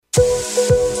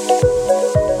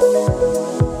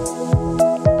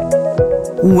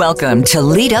Welcome to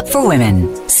Lead Up for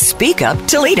Women. Speak up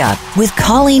to lead up with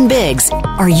Colleen Biggs.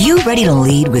 Are you ready to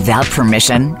lead without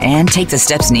permission and take the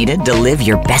steps needed to live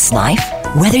your best life?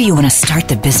 Whether you want to start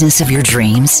the business of your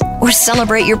dreams or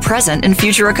celebrate your present and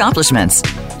future accomplishments,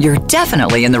 you're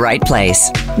definitely in the right place.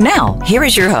 Now, here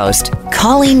is your host,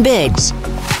 Colleen Biggs.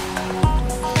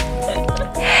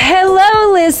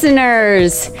 Hello,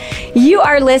 listeners. You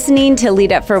are listening to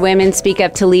Lead Up for Women, Speak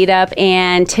Up to Lead Up,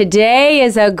 and today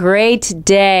is a great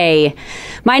day.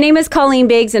 My name is Colleen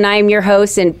Biggs, and I am your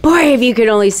host, and boy, if you could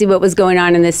only see what was going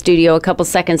on in this studio a couple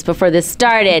seconds before this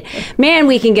started. Man,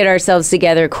 we can get ourselves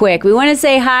together quick. We want to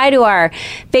say hi to our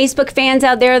Facebook fans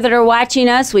out there that are watching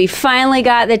us. We finally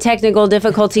got the technical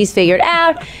difficulties figured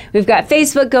out. We've got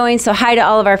Facebook going, so hi to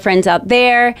all of our friends out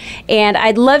there. And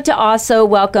I'd love to also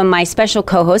welcome my special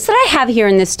co-host that I have here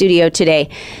in the studio today,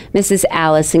 Mrs.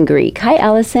 Allyson Greek. Hi,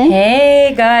 Allyson.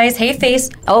 Hey, guys. Hey,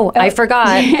 I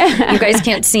forgot. You guys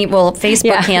can't see, well,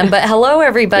 Facebook can, but hello,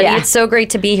 everybody. Yeah. It's so great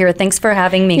to be here. Thanks for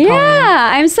having me, Colleen.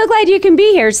 Yeah, I'm so glad you can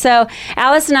be here. So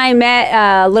Alice and I met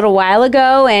a little while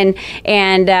ago, and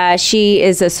she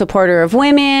is a supporter of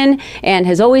women and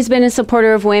has always been a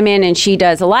supporter of women, and she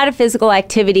does a lot of physical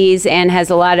activities and has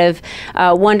a lot of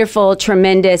wonderful,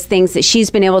 tremendous things that she's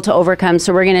been able to overcome.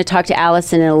 So we're going to talk to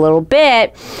Allyson in a little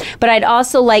bit, but I'd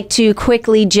also like to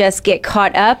quickly just get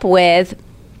caught up with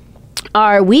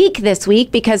our week this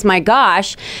week, because my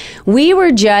gosh, we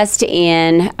were just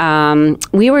in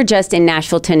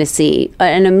Nashville, Tennessee,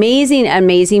 an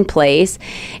amazing place,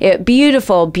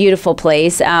 beautiful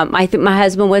place. I think my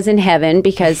husband was in heaven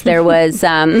because there was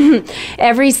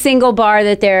every single bar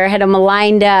that there had them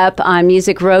lined up on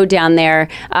Music Road down there.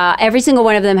 Every single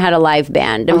one of them had a live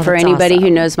band, and for anybody who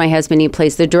knows my husband, he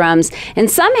plays the drums, and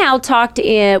somehow talked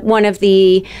one of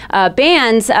the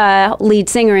band's lead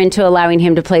singer into allowing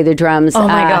him to play the drums. Oh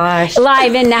my gosh.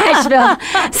 Live in Nashville.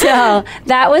 So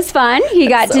that was fun. He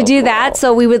got to do that.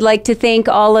 So we would like to thank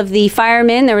all of the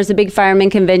firemen. There was a big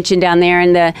fireman convention down there,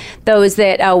 and those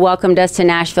that welcomed us to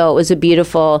Nashville. It was a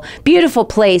beautiful, beautiful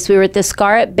place. We were at the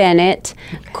Scarlett Bennett.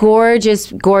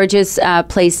 Gorgeous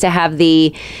place to have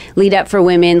the Lead Up for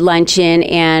Women luncheon.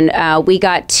 And we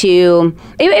got to,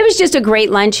 it was just a great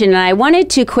luncheon. And I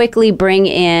wanted to quickly bring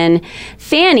in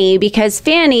Fanny, because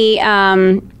Fanny,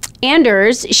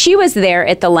 Anders, she was there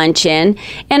at the luncheon,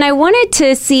 and I wanted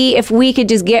to see if we could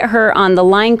just get her on the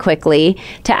line quickly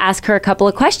to ask her a couple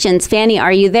of questions. Fanny,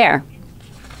 are you there?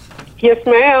 Yes,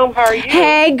 ma'am. How are you?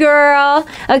 Hey, girl.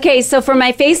 Okay, so for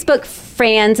my Facebook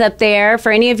fans up there,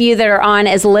 for any of you that are on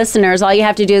as listeners, all you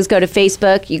have to do is go to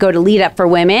Facebook. You go to Lead Up for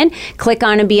Women, click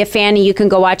on and be a fan, and you can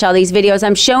go watch all these videos.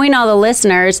 I'm showing all the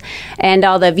listeners and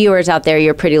all the viewers out there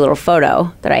your pretty little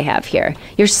photo that I have here.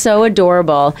 You're so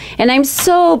adorable, and I'm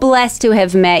so blessed to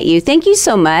have met you. Thank you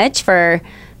so much for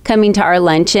coming to our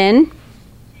luncheon.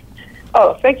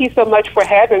 Oh, thank you so much for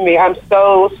having me. I'm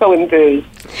so enthused.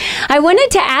 I wanted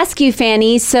to ask you,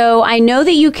 Fanny, so I know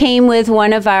that you came with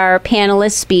one of our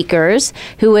panelist speakers,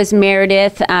 who was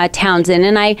Meredith Townsend,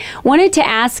 and I wanted to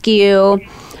ask you,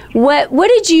 what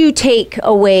did you take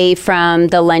away from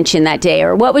the luncheon that day,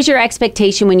 or what was your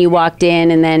expectation when you walked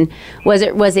in, and then was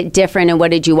it different, and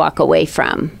what did you walk away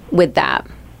from with that?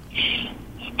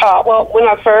 Well, when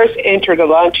I first entered the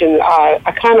luncheon,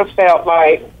 I kind of felt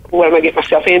like, what am I getting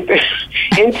myself into?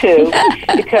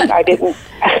 Because I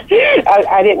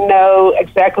didn't know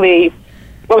exactly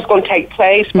what was going to take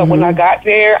place. But when I got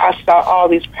there, I saw all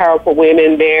these powerful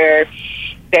women there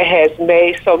that has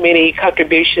made so many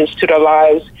contributions to their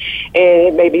lives, and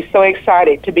it made me so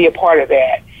excited to be a part of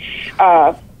that.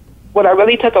 What I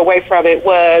really took away from it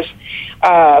was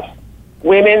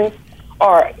women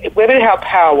have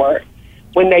power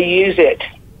when they use it.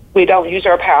 We don't use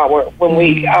our power when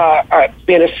we are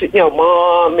being a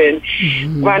mom and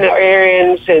running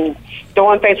errands and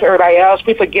doing things for everybody else.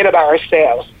 We forget about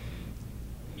ourselves.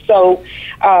 So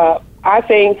I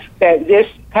think that this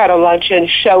kind of luncheon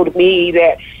showed me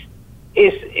that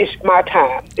it's my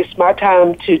time. It's my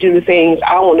time to do the things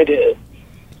I want to do,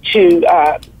 to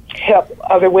help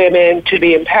other women, to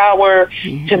be empowered,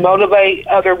 to motivate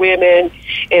other women,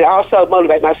 and also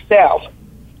motivate myself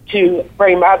to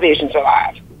bring my visions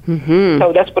alive.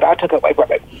 So that's what I took away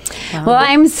from it. Well,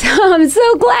 I'm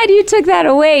so glad you took that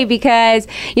away, because,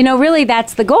 really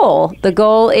that's the goal. The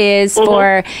goal is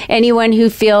for anyone who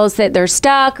feels that they're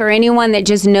stuck, or anyone that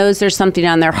just knows there's something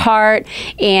on their heart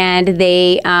and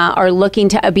they are looking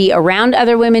to be around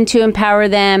other women to empower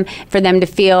them, for them to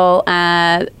feel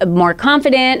more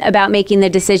confident about making the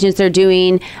decisions they're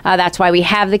doing. That's why we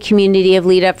have the community of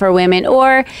Lead Up for Women,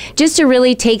 or just to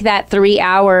really take that 3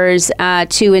 hours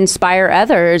to inspire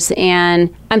others years.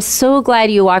 And I'm so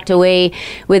glad you walked away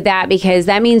with that, because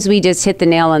that means we just hit the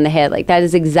nail on the head. Like, that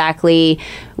is exactly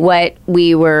what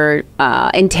we were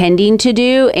intending to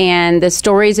do. And the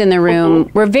stories in the room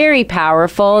were very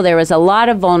powerful. There was a lot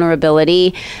of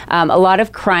vulnerability, a lot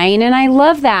of crying. And I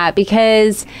love that,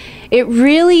 because it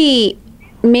really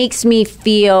makes me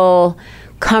feel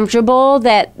comfortable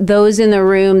that those in the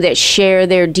room that share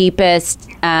their deepest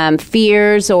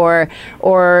fears or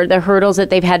the hurdles that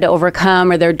they've had to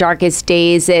overcome, or their darkest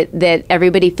days, that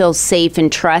everybody feels safe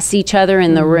and trusts each other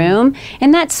in the room.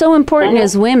 And that's so important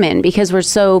as women, because we're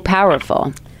so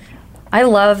powerful. I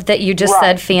love that you just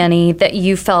said, Fanny, that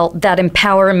you felt that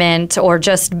empowerment, or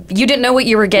just you didn't know what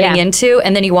you were getting into,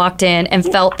 and then you walked in and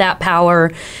felt that power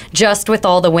just with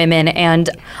all the women. And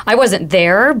I wasn't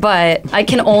there, but I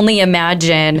can only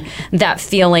imagine that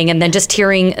feeling, and then just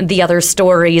hearing the other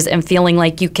stories and feeling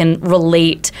like you can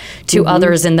relate to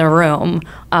others in the room.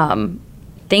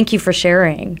 Thank you for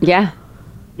sharing. Yeah.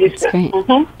 It's great.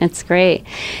 It's great.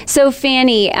 So,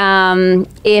 Fanny,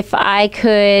 if I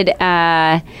could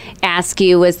ask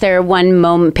you, was there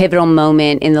one pivotal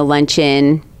moment in the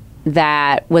luncheon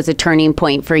that was a turning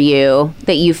point for you,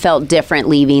 that you felt different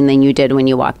leaving than you did when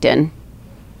you walked in?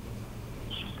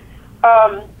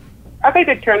 I think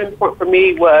the turning point for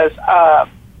me was I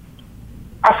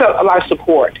felt a lot of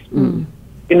support. You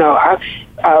know,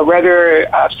 whether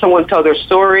someone told their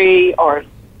story or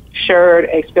shared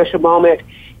a special moment,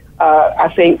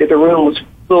 I think that the room was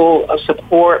full of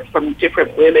support from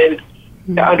different women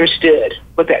that understood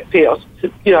what that feels,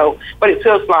 you know, what it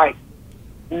feels like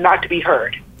not to be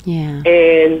heard. Yeah.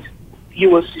 And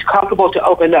you was comfortable to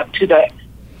open up to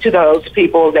those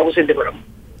people that was in the room.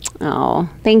 Oh,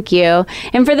 thank you.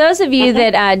 And for those of you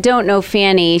that don't know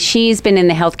Fanny, she's been in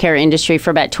the healthcare industry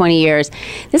for about 20 years.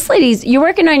 This lady's, you're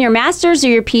working on your master's or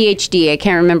your PhD? I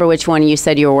can't remember which one you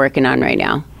said you were working on right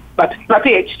now. My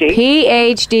PhD.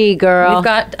 PhD, girl. We've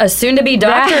got a soon-to-be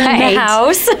doctor in the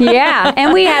house. Yeah,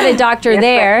 and we had a doctor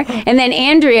there. And then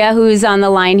Andrea, who's on the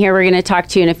line here, we're going to talk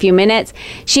to in a few minutes.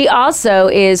 She also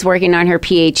is working on her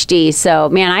PhD. So,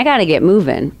 man, I got to get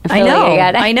moving. I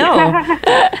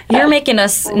know. You're making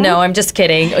us, no, I'm just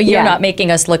kidding. You're not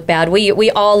making us look bad. We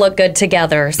all look good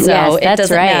together. So yes, it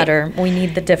doesn't matter. We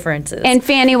need the differences. And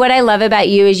Fanny, what I love about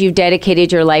you is you've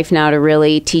dedicated your life now to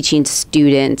really teaching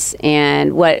students.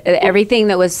 And everything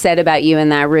that was said about you in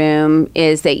that room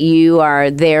is that you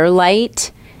are their light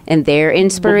and their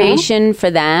inspiration for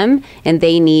them, and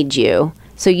they need you.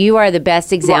 So you are the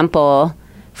best example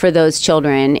for those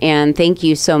children. And thank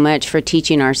you so much for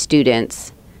teaching our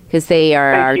students, because they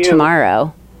are our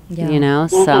tomorrow. Yeah. You know,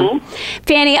 so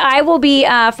Fanny, I will be,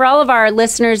 for all of our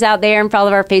listeners out there and for all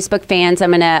of our Facebook fans,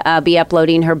 I'm going to be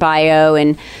uploading her bio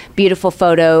and beautiful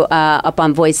photo up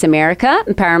on Voice America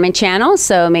Empowerment Channel.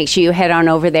 So make sure you head on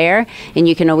over there, and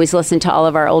you can always listen to all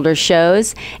of our older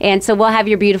shows. And so we'll have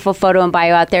your beautiful photo and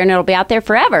bio out there, and it'll be out there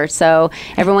forever. So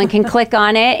everyone can click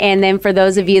on it. And then for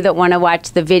those of you that want to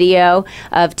watch the video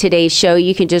of today's show,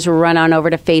 you can just run on over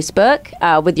to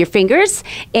Facebook with your fingers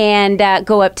and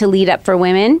go up to Lead Up for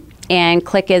Women and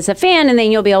click as a fan, and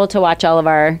then you'll be able to watch all of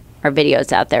our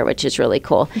videos out there, which is really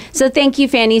cool. So thank you,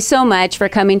 Fanny, so much for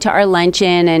coming to our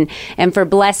luncheon and for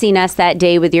blessing us that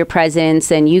day with your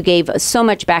presence. And you gave so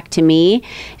much back to me,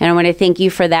 and I want to thank you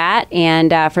for that,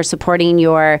 and for supporting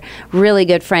your really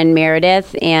good friend,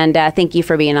 Meredith. And thank you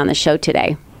for being on the show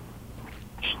today.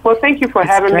 Well, thank you for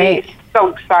having me. It's so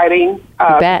exciting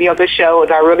to be on the show,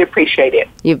 and I really appreciate it.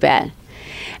 You bet.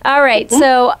 All right,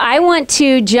 so I want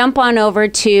to jump on over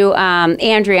to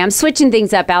Andrea. I'm switching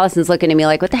things up. Allison's looking at me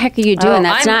like, "What the heck are you doing?"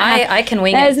 That's not. I can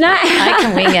wing it. I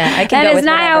can wing it. I can that go is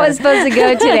not how it's supposed to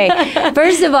go today.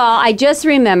 First of all, I just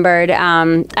remembered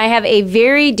I have a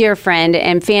very dear friend,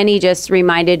 and Fanny just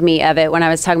reminded me of it when I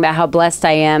was talking about how blessed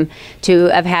I am to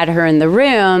have had her in the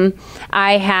room.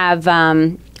 I have.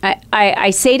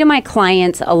 I say to my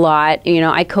clients a lot, you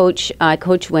know, I coach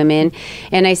women,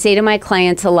 and I say to my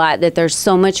clients a lot that there's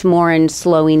so much more in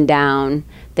slowing down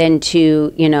than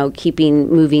to, you know,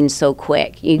 moving so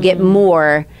quick. You get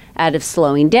more out of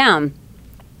slowing down.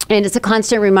 And it's a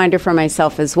constant reminder for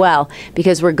myself as well,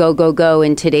 because we're go, go, go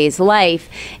in today's life.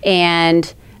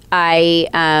 And I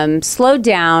slowed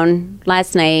down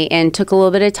last night and took a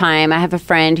little bit of time. I have a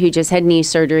friend who just had knee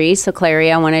surgery. So, Clary,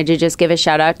 I wanted to just give a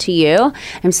shout out to you.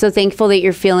 I'm so thankful that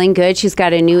you're feeling good. She's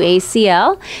got a new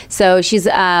ACL. So she's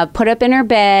put up in her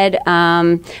bed.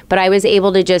 But I was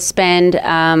able to just spend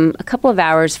a couple of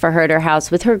hours for her at her house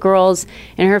with her girls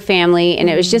and her family. And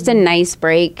it was just a nice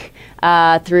break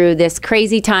through this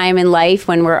crazy time in life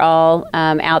when we're all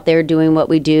out there doing what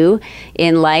we do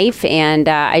in life. And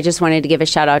I just wanted to give a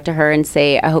shout out to her and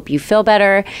say, I hope you feel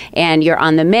better and you're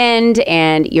on the mend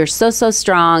and you're so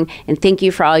strong. And thank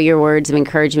you for all your words of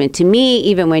encouragement to me,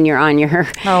 even when you're on your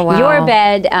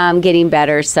bed getting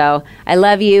better. So I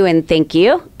love you and thank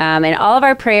you. And all of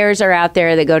our prayers are out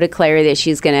there that go to Clary that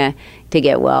she's going to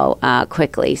get well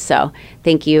quickly. So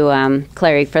thank you,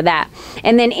 Clary, for that.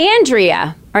 And then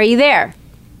Andrea, are you there?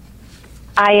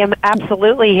 I am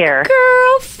absolutely here.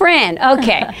 Girlfriend.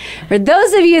 Okay. For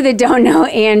those of you that don't know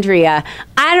Andrea,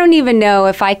 I don't even know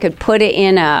if I could put it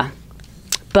in a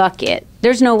bucket.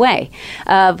 There's no way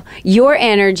of your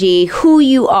energy, who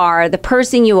you are, the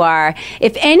person you are.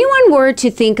 If anyone were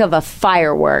to think of a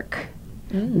firework,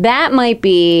 that might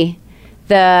be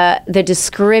the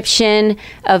description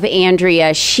of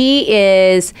Andrea. She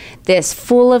is this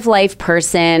full of life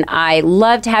person. I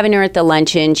loved having her at the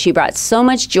luncheon. She brought so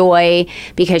much joy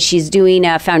because she's doing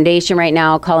a foundation right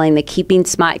now calling the Keep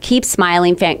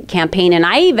Smiling campaign. And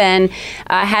I even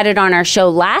had it on our show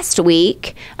last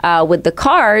week with the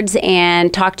cards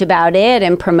and talked about it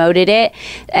and promoted it.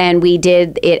 And we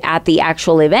did it at the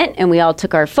actual event and we all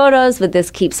took our photos with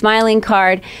this Keep Smiling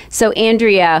card. So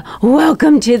Andrea,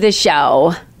 welcome to the show.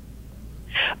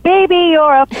 Baby,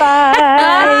 you're a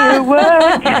firework.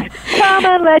 Come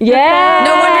and let yes.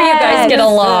 No wonder you guys get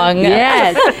along.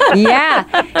 Yes.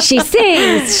 Yeah. She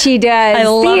sings. She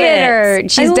does theater.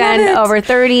 She's done over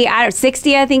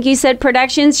 60, I think you said,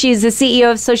 productions. She's the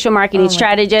CEO of Social Marketing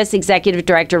Strategist, Executive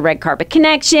Director of Red Carpet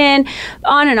Connection,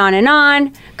 on and on and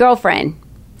on. Girlfriend,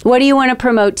 what do you want to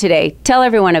promote today? Tell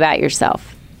everyone about yourself.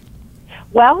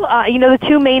 Well, the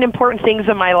two main important things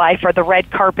in my life are the Red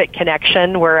Carpet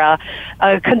Connection. We're a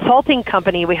consulting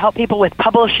company. We help people with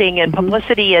publishing and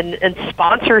publicity and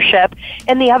sponsorship.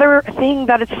 And the other thing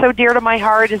that is so dear to my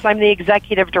heart is I'm the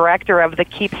executive director of the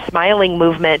Keep Smiling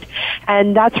movement.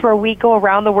 And that's where we go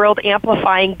around the world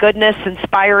amplifying goodness,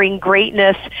 inspiring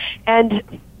greatness, and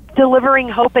delivering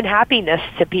hope and happiness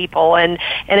to people, and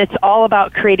it's all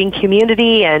about creating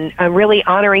community and really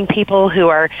honoring people who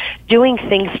are doing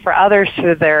things for others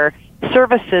through their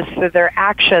services, through their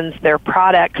actions, their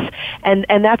products,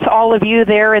 and that's all of you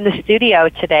there in the studio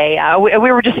today.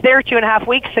 We were just there 2.5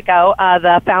 weeks ago,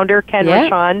 the founder, Ken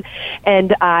Rashawn,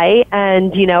 and I,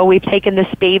 and we've taken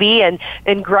this baby and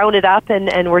grown it up,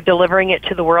 and we're delivering it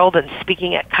to the world and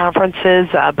speaking at conferences,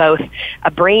 both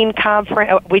a brain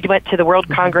conference. We went to the World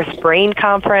Congress Brain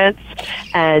Conference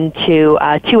and to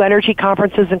 2 energy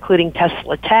conferences, including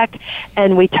Tesla Tech,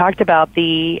 and we talked about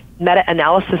the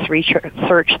meta-analysis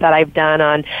research that I've done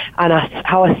on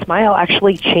how a smile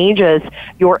actually changes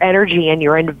your energy and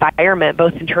your environment,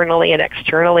 both internally and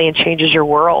externally, and changes your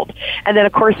world. And then,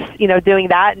 of course, doing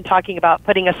that and talking about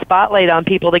putting a spotlight on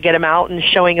people to get them out and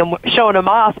showing them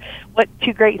off. What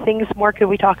 2 great things more could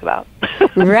we talk about?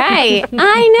 Right.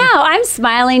 I know. I'm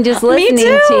smiling just listening to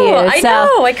you. I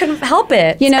know. I couldn't help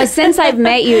it. Since I've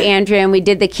met you, Andrea, and we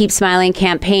did the Keep Smiling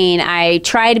campaign, I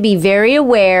try to be very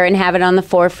aware and have it on the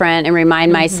forefront and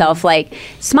remind myself,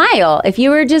 smile. If you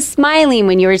were just smiling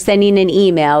when you were sending an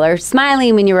email, or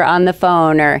smiling when you were on the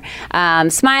phone, or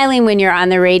smiling when you're on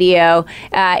the radio,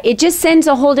 it just sends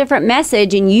a whole different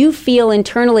message, and you feel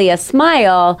internally a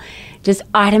smile just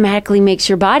automatically makes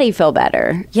your body feel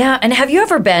better. Yeah, and have you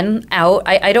ever been out?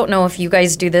 I don't know if you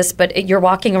guys do this, but you're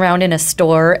walking around in a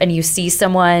store and you see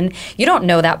someone, you don't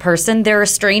know that person, they're a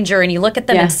stranger, and you look at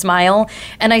them and smile,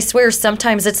 and I swear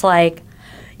sometimes it's like,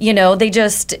 they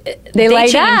light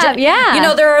change up,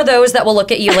 yeah. There are those that will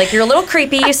look at you like you're a little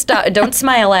creepy, don't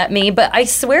smile at me, but I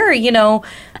swear, we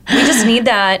just need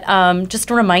that just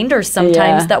reminders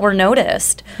sometimes that we're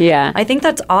noticed. Yeah. I think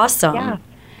that's awesome. Yeah.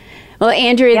 Well,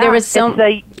 Andrea, there was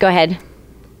go ahead.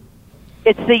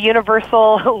 It's the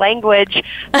universal language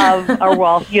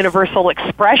of, universal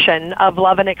expression of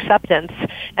love and acceptance.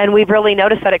 And we've really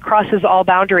noticed that it crosses all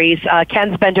boundaries.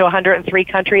 Ken's been to 103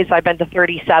 countries. I've been to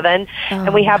 37.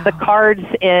 And we have the cards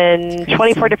in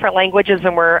 24 different languages,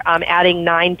 and we're adding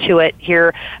 9 to it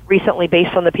here recently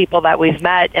based on the people that we've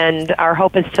met. And our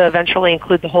hope is to eventually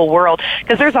include the whole world.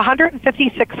 Because there's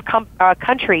 156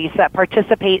 countries that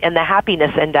participate in the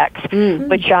Happiness Index,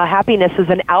 which happiness is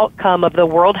an outcome of the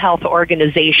World Health Organization.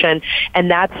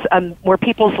 And that's where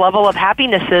people's level of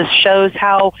happiness is, shows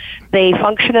how they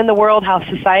function in the world, how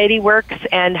society works,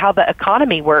 and how the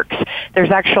economy works.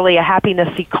 There's actually a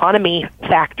happiness economy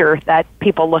factor that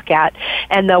people look at.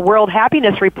 And the World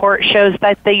Happiness Report shows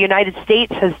that the United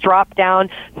States has dropped down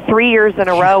 3 years in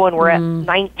a row, and we're at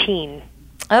 19.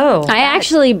 Oh, I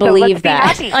actually believe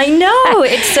that. I know.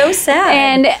 It's so sad.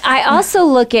 And I also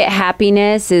look at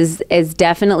happiness as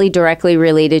definitely directly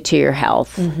related to your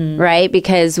health, right?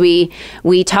 Because we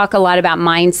talk a lot about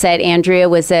mindset. Andrea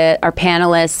was our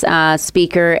panelist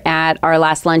speaker at our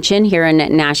last luncheon here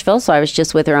in Nashville, so I was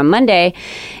just with her on Monday.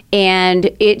 And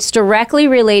it's directly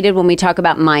related when we talk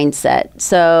about mindset.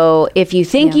 So if you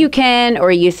think you can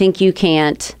or you think you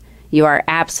can't, you are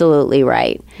absolutely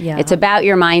right. Yeah. It's about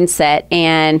your mindset.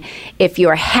 And if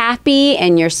you're happy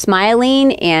and you're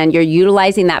smiling and you're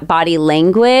utilizing that body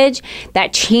language,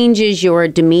 that changes your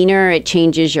demeanor. It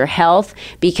changes your health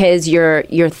because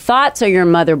your thoughts are your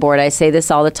motherboard. I say this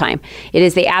all the time. It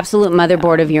is the absolute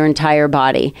motherboard of your entire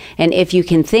body. And if you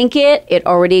can think it, it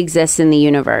already exists in the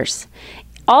universe.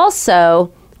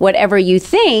 Also, whatever you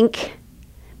think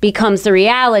becomes the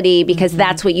reality because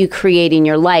that's what you create in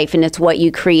your life and it's what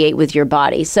you create with your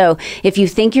body. So if you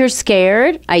think you're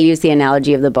scared, I use the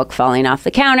analogy of the book falling off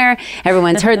the counter.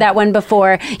 Everyone's heard that one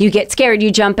before. You get scared, you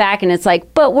jump back and it's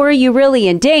like, but were you really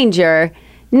in danger?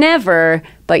 Never,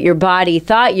 but your body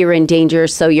thought you were in danger,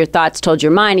 so your thoughts told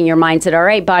your mind, and your mind said, all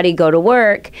right, body, go to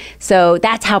work. So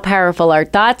that's how powerful our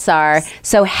thoughts are.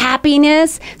 So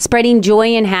happiness, spreading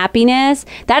joy and happiness,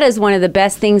 that is one of the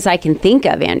best things I can think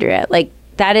of, Andrea. Like,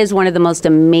 that is one of the most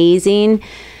amazing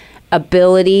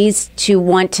abilities to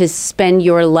want to spend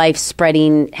your life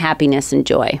spreading happiness and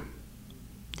joy.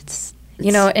 It's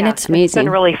amazing. It's been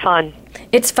really fun.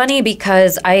 It's funny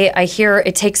because I hear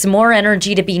it takes more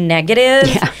energy to be negative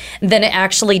than it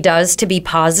actually does to be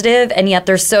positive. And yet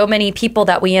there's so many people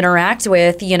that we interact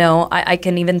with. I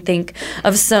can even think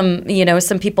of some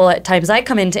people at times I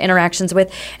come into interactions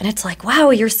with, and it's like, wow,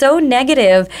 you're so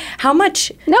negative. How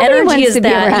much energy is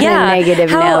that? Negative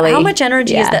how much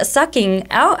energy is that sucking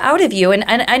out of you? And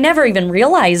I never even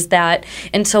realized that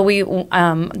until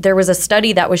there was a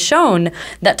study that was shown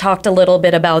that talked a little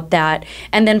bit about that.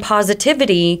 And then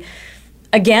positivity,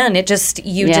 again, just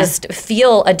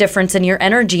feel a difference in your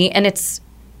energy, and it's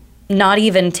not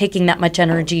even taking that much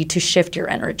energy to shift your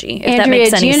energy, if Andrea, that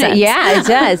makes any sense. Yeah, it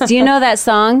does. Do you know that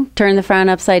song, Turn the Frown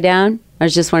Upside Down? I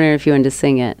was just wondering if you wanted to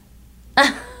sing it.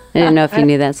 I didn't know if you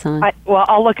knew that song. Well,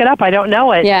 I'll look it up. I don't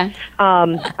know it. Yeah.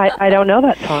 I don't know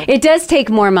that song. It does take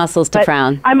more muscles to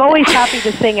frown. I'm always happy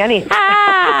to sing anything.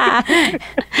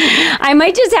 I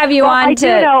might just have you on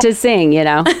to sing,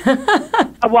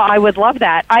 Well, I would love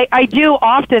that. I do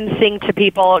often sing to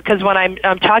people because when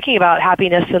I'm talking about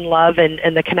happiness and love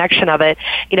and the connection of it,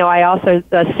 I also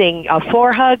sing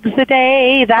 4 hugs a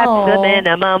day. That's the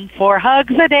minimum. 4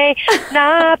 hugs a day,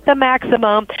 not the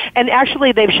maximum. And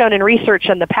actually, they've shown in research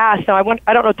in the past. Now, I don't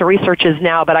know what the research is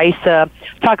now, but I used to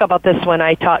talk about this when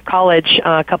I taught college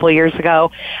a couple of years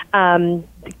ago.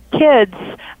 Kids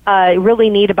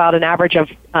really need about an average of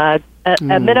a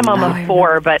minimum of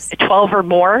 4, but 12 or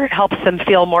more helps them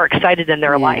feel more excited in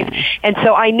their life. And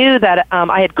so I knew that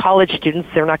I had college students,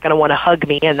 they're not going to want to hug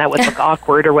me, and that would look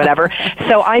awkward or whatever.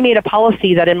 So I made a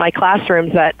policy that in my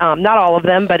classrooms that, not all of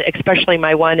them, but especially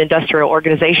my one industrial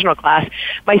organizational class,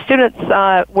 my students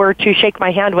were to shake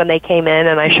my hand when they came in,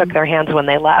 and I shook their hands when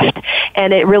they left.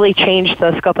 And it really changed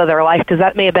the scope of their life because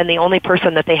that may have been the only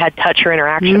person that they had touch or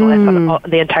interaction with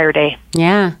the entire day.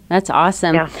 Yeah, that's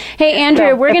awesome. Yeah. Hey,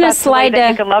 Andrea, we're going to slide that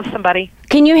you can love somebody.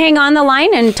 Can you hang on the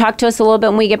line and talk to us a little bit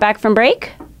when we get back from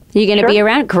break? Are you going to be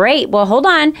around? Great. Well, hold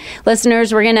on.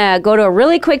 Listeners, we're going to go to a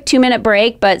really quick 2-minute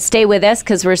break, but stay with us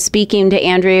because we're speaking to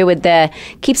Andrea with the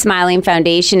Keep Smiling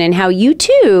Foundation and how you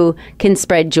too can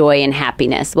spread joy and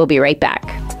happiness. We'll be right back.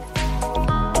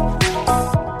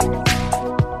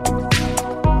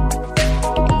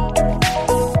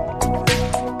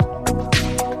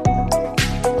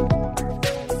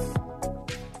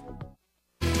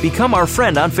 Become our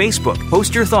friend on Facebook.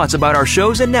 Post your thoughts about our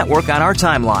shows and network on our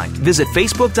timeline. Visit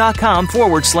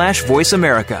facebook.com/Voice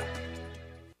America.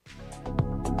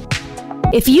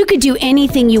 If you could do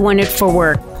anything you wanted for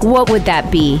work, what would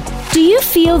that be? Do you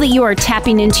feel that you are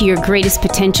tapping into your greatest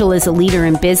potential as a leader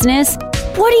in business?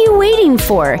 What are you waiting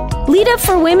for? Lead Up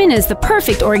for Women is the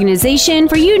perfect organization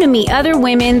for you to meet other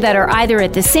women that are either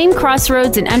at the same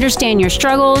crossroads and understand your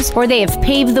struggles, or they have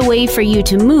paved the way for you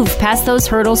to move past those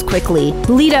hurdles quickly.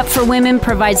 Lead Up for Women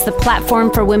provides the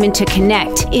platform for women to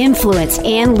connect, influence,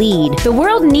 and lead. The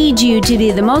world needs you to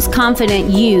be the most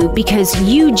confident you because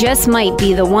you just might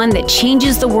be the one that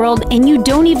changes the world and you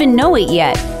don't even know it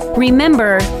yet.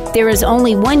 Remember, there is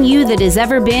only one you that has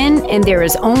ever been, and there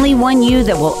is only one you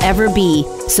that will ever be.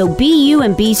 So be you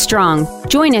and be strong.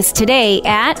 Join us today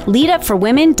at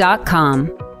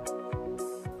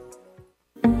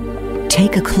leadupforwomen.com.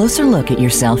 Take a closer look at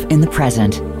yourself in the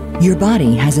present. Your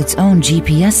body has its own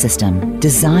GPS system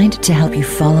designed to help you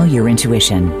follow your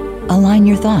intuition, align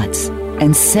your thoughts,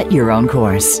 and set your own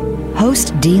course.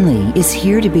 Host Dee Lee is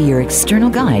here to be your external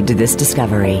guide to this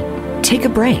discovery. Take a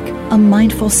break, a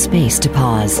mindful space to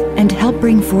pause, and help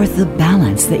bring forth the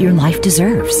balance that your life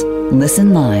deserves.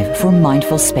 Listen live for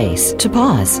Mindful Space to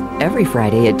Pause every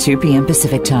Friday at 2 p.m.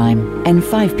 Pacific Time and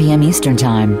 5 p.m. Eastern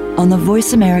Time on the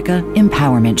Voice America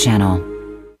Empowerment Channel.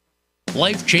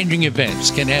 Life-changing events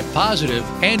can have positive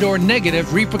and or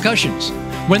negative repercussions.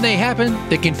 When they happen,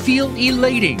 they can feel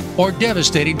elating or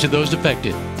devastating to those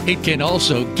affected. It can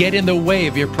also get in the way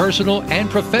of your personal and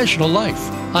professional life.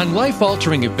 On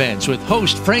Life-Altering Events with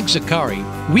host Frank Zaccari,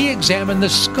 we examine the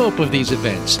scope of these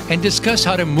events and discuss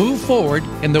how to move forward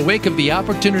in the wake of the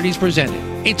opportunities presented.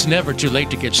 It's never too late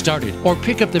to get started or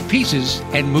pick up the pieces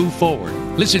and move forward.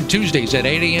 Listen Tuesdays at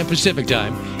 8 a.m. Pacific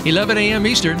Time, 11 a.m.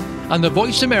 Eastern on the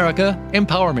Voice America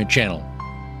Empowerment Channel.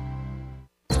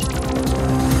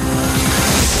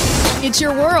 It's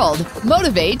your world.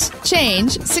 Motivate,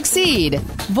 change, succeed.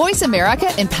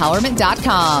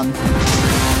 VoiceAmericaEmpowerment.com.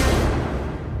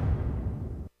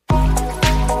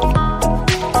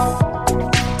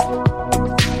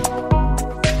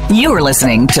 You are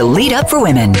listening to Lead Up for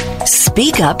Women.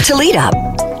 Speak up to lead up.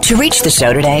 To reach the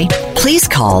show today, please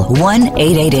call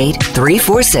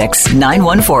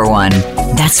 1-888-346-9141.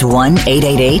 That's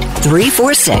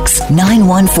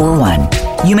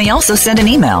 1-888-346-9141. You may also send an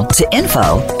email to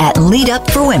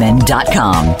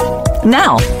info@leadupforwomen.com.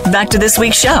 Now, back to this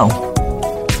week's show.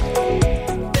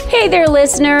 Hey there,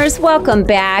 listeners. Welcome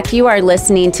back. You are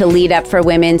listening to Lead Up for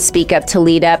Women, Speak Up to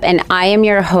Lead Up, and I am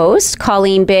your host,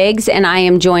 Colleen Biggs, and I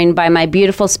am joined by my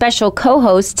beautiful special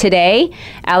co-host today,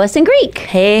 Allyson Greek.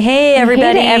 Hey,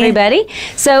 everybody. Hey to everybody.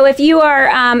 So if you are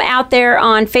out there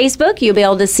on Facebook, you'll be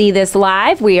able to see this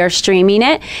live. We are streaming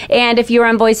it. And if you're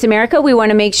on Voice America, we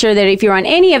want to make sure that if you're on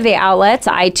any of the outlets,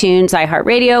 iTunes,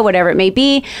 iHeartRadio, whatever it may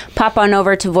be, pop on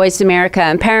over to Voice America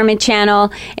Empowerment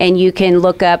Channel, and you can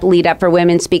look up Lead Up for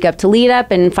Women, Speak Up to Lead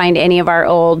Up, and find any of our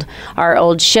old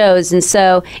shows. And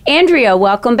so, Andrea,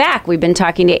 welcome back. We've been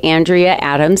talking to Andrea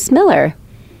Adams-Miller.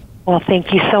 Well,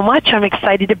 thank you so much. I'm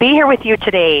excited to be here with you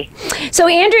today. So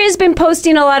Andrea's been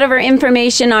posting a lot of her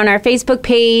information on our Facebook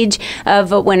page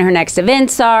of when her next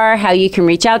events are, how you can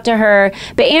reach out to her.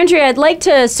 But Andrea, I'd like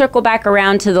to circle back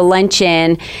around to the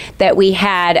luncheon that we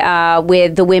had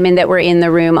with the women that were in the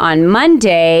room on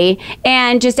Monday,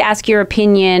 and just ask your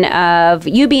opinion of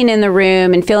you being in the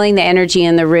room and feeling the energy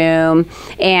in the room,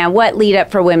 and what Lead Up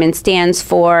for Women stands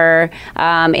for,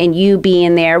 and you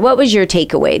being there. What was your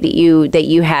takeaway that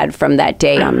you had from that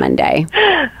day on Monday?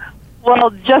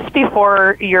 Well, just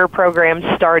before your program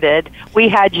started, we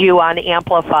had you on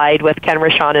Amplified with Ken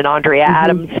Rochon and Andrea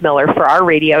Adams-Miller for our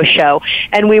radio show,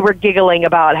 and we were giggling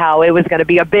about how it was going to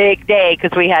be a big day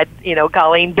because we had,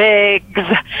 Colleen Biggs.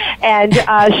 And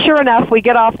sure enough, we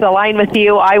get off the line with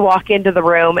you. I walk into the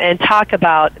room and talk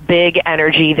about big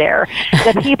energy there.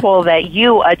 The people that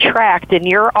you attract in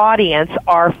your audience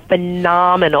are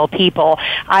phenomenal people.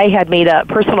 I had made a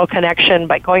personal connection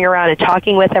by going around and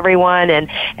talking with everyone and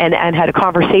had a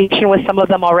conversation with some of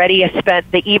them already. I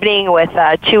spent the evening with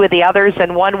two of the others,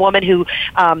 and one woman who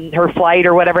her flight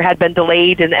or whatever had been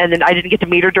delayed, and then I didn't get to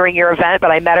meet her during your event,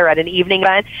 but I met her at an evening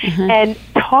event. And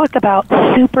talk about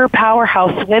super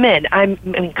powerhouse women. I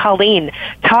mean, Colleen,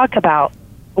 talk about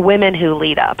women who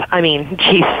lead up. I mean,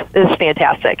 geez, this is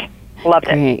fantastic. Loved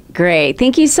it. Great.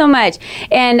 Thank you so much.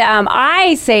 And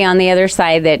I say on the other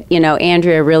side that,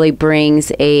 Andrea really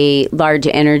brings a large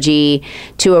energy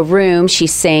to a room. She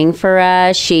sang for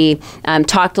us. She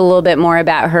talked a little bit more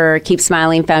about her Keep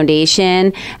Smiling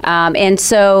Foundation. And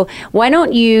so why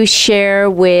don't you share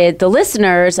with the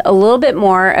listeners a little bit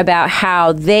more about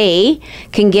how they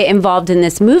can get involved in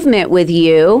this movement with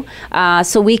you,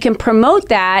 so we can promote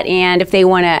that. And if they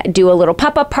want to do a little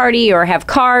pop-up party or have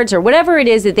cards or whatever it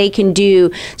is that they can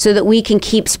do so that we can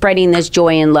keep spreading this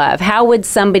joy and love, how would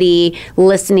somebody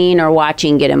listening or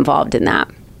watching get involved in that?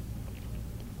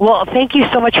 Well, thank you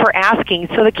so much for asking.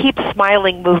 So the Keep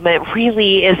Smiling movement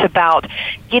really is about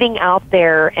getting out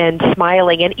there and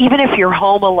smiling, and even if you're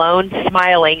home alone,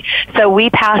 smiling. So we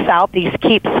pass out these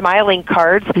Keep Smiling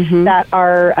cards that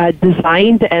are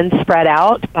designed and spread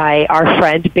out by our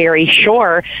friend Barry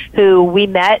Shore, who we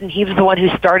met, and he was the one who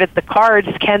started the cards.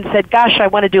 Ken said, gosh, I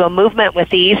want to do a movement with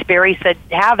these. Barry said,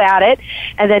 have at it.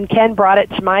 And then Ken brought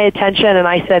it to my attention, and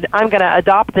I said, I'm going to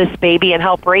adopt this baby and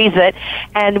help raise it.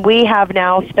 And we have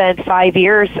now spent 5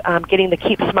 years getting the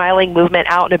Keep Smiling movement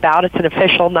out and about. It's an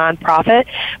official nonprofit,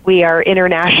 We are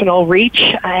international reach.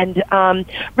 And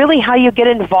really how you get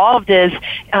involved is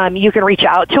you can reach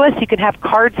out to us. You can have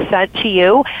cards sent to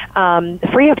you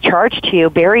free of charge to you.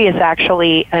 Barry is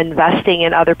actually investing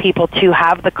in other people to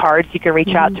have the cards. You can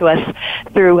reach out to us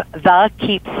through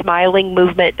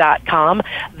thekeepsmilingmovement.com,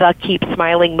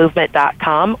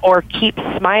 thekeepsmilingmovement.com, or Keep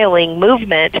Smiling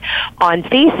Movement on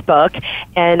Facebook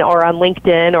or on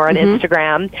LinkedIn or on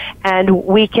Instagram. And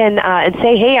we can and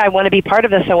say, hey, I want to be part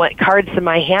of this. I want cards in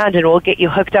my hand, and we'll get you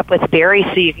hooked up with Barry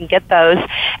so you can get those.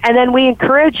 And then we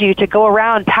encourage you to go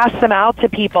around, pass them out to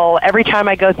people. Every time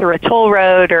I go through a toll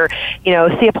road or,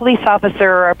 see a police officer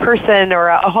or a person or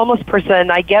a homeless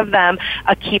person, I give them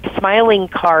a Keep Smiling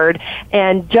card.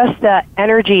 And just the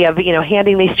energy of,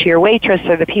 handing these to your waitress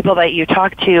or the people that you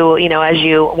talk to, as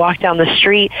you walk down the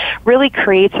street really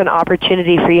creates an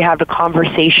opportunity for you to have a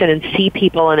conversation and see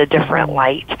people in a different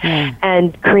light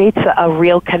and creates a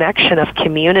real connection of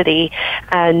community.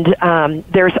 And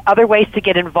there's other ways to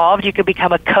get involved. You could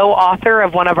become a co-author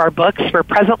of one of our books. We're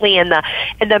presently in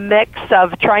the mix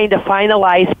of trying to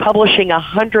finalize publishing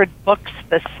 100 books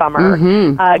this summer.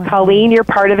 Colleen, you're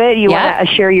part of it. You want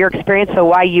to share your experience of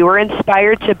why you were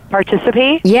inspired to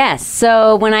participate? Yes.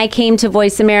 So when I came to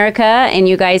Voice America and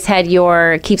you guys had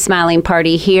your Keep Smiling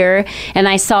party here, and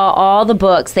I saw all the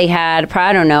books, they had,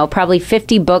 I don't know, probably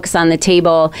 50 books on the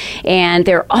table, and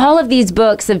there are all of these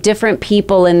books of different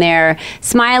people in there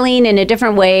smiling in a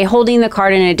different way, holding the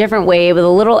card in a different way with a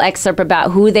little excerpt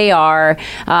about who they are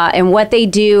and what they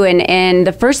do. And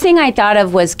the first thing I thought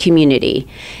of was community.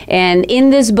 And in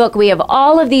this book, we have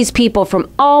all of these people from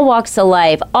all walks of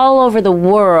life, all over the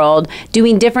world,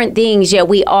 doing different things, yet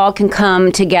we all can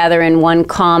come together in one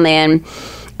common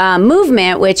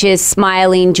movement, which is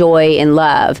smiling, joy, and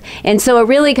love. And so it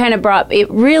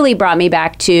really brought me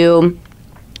back to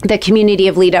the community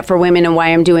of Lead Up for Women, and why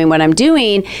I'm doing what I'm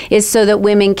doing is so that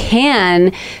women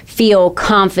can feel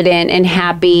confident and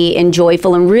happy and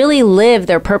joyful and really live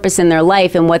their purpose in their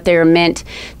life and what they're meant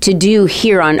to do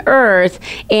here on earth.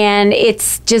 And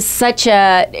it's just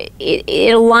it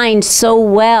aligns so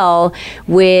well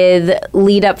with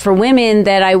Lead Up for Women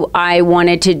that I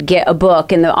wanted to get a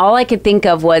book. And all I could think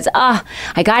of was, I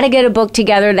got to get a book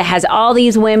together that has all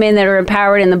these women that are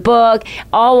empowered in the book,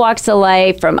 all walks of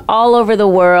life from all over the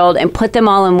world, and put them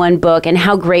all in one book. And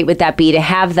how great would that be to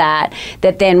have that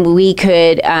then we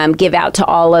could give out to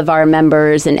all of our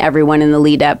members and everyone in the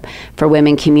Lead Up for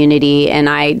Women community. And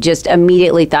I just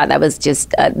immediately thought that was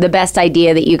just the best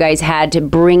idea that you guys had to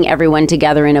bring everyone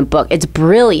together in a book. It's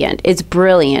brilliant. It's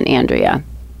brilliant, Andrea.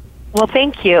 Well,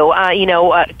 thank you.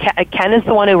 Ken is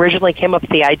the one who originally came up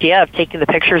with the idea of taking the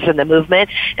pictures in the movement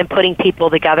and putting people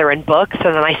together in books.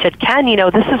 And then I said, Ken,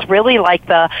 this is really like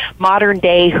the modern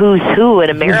day who's who in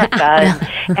America.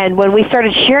 And when we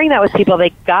started sharing that with people, they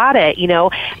got it,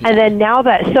 And then now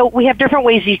so we have different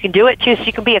ways you can do it too. So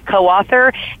you can be a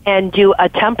co-author and do a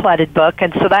templated book.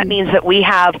 And so that means that we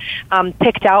have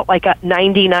picked out like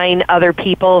 99 other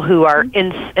people who are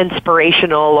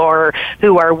inspirational or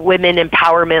who are women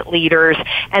empowerment leaders.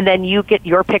 And then you get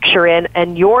your picture in,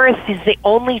 and yours is the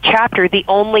only chapter, the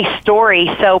only story.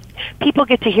 So people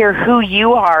get to hear who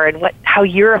you are and how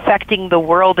you're affecting the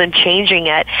world and changing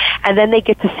it. And then they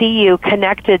get to see you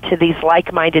connected to these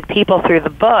like-minded people through the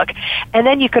book. And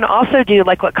then you can also do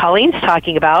like what Colleen's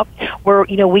talking about, where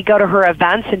we go to her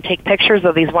events and take pictures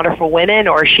of these wonderful women,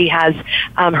 or she has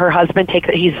her husband does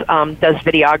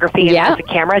videography and has a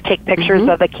camera, take pictures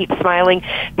of the Keep Smiling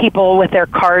people with their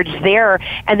cards there.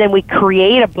 And then we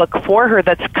create a book for her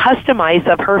that's customized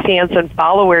of her fans and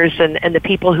followers and the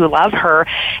people who love her.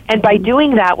 And by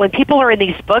doing that, when people are in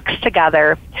these books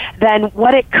together, then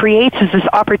what it creates is this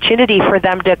opportunity for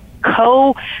them to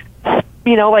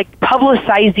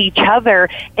publicize each other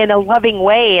in a loving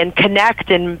way and connect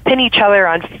and pin each other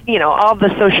on, all the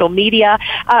social media.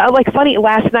 Funny,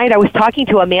 last night I was talking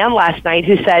to a man last night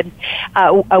who said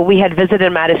we had visited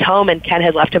him at his home, and Ken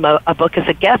had left him a book as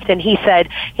a gift, and he said,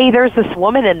 hey, there's this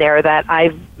woman in there that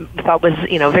I thought was,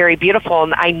 very beautiful,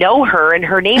 and I know her, and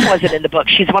her name wasn't in the book.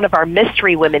 She's one of our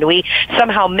mystery women. We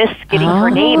somehow missed getting her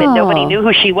name, and nobody knew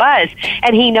who she was,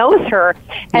 and he knows her.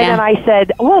 And then I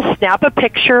said, well, snap a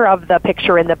picture of the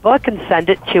picture in the book and send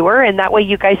it to her, and that way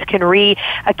you guys can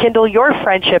rekindle your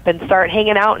friendship and start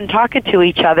hanging out and talking to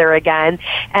each other again.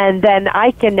 And then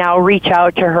I can now reach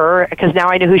out to her, because now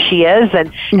I know who she is,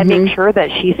 and make sure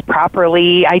that she's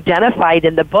properly identified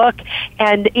in the book.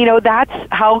 And, that's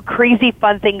how crazy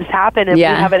fun things happen, and we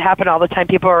have it happen all the time.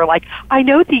 People are like, I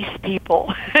know these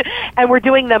people. And we're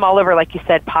doing them all over, like you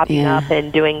said, popping up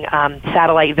and doing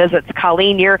satellite visits.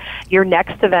 Colleen, your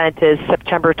next event is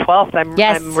September 12th.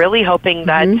 I'm really hoping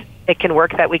that it can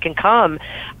work, that we can come,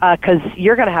 because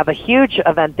you're going to have a huge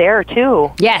event there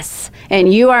too. Yes,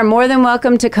 and you are more than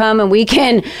welcome to come, and we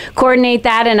can coordinate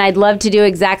that, and I'd love to do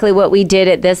exactly what we did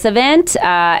at this event,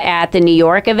 at the New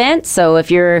York event. So if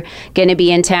you're going to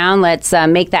be in town, let's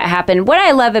make that happen.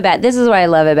 This is what I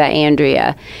love about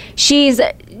Andrea.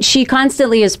 She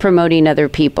constantly is promoting other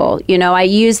people. You know, I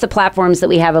use the platforms that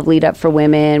we have of Lead Up for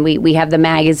Women. We have the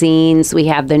magazines, we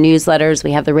have the newsletters,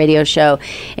 we have the radio show,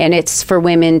 and it's for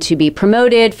women to be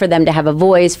promoted, for them to have a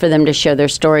voice, for them to share their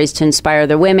stories, to inspire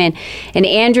other women. And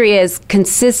Andrea is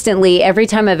consistently, every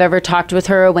time I've ever talked with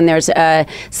her, when there's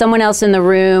someone else in the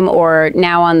room or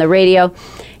now on the radio,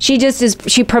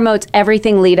 she promotes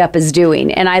everything Lead Up is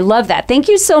doing. And I love that. Thank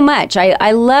you so much.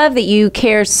 I love that you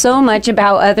care so much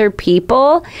about other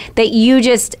people that you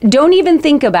just don't even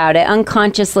think about it,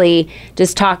 unconsciously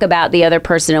just talk about the other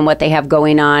person and what they have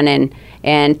going on.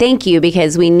 And thank you,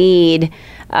 because we need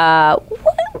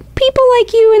people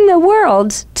like you in the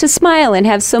world to smile and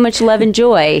have so much love and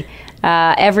joy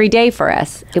every day for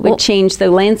us. It would change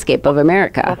the landscape of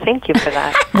America. Well, thank you for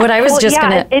that. What I was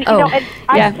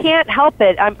I can't help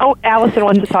it. Allison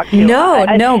wants to talk to you. No,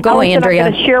 go, Allison, Andrea.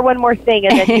 I'm going to share one more thing,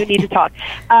 and then you need to talk.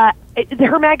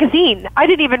 Her magazine, I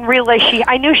didn't even realize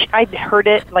I'd heard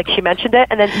it, like she mentioned it,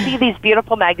 and then see these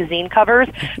beautiful magazine covers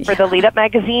for the Lead Up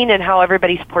magazine and how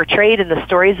everybody's portrayed and the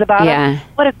stories about it.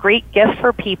 What a great gift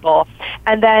for people.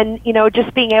 And then,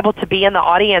 just being able to be in the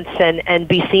audience and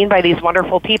be seen by these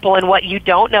wonderful people. And what you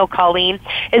don't know, Colleen,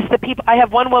 is the people. I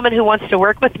have one woman who wants to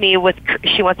work with me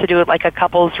she wants to do it like a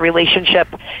couple's relationship,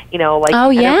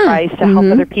 enterprise to help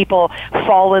other people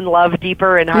fall in love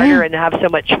deeper and harder and have so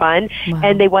much fun. Wow.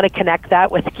 And they want to connect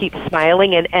that with Keep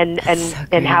Smiling and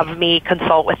have me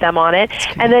consult with them on it.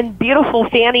 And then beautiful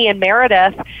Fanny and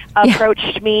Meredith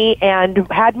approached me and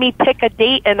had me pick a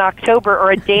date in October,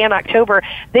 or a day in October.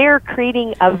 They're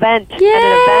creating an event for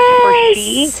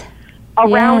she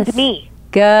around me.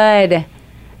 Good.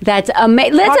 That's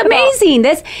amazing.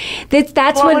 That's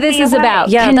what this is about.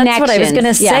 Yeah, connection. That's what I was going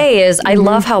to say is I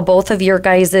love how both of your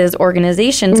guys'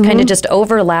 organizations kind of just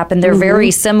overlap, and they're very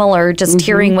similar. Just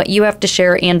hearing what you have to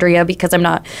share, Andrea, because I'm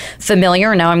not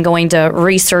familiar. Now I'm going to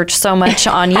research so much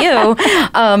on you.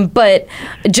 But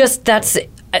just that's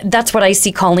what I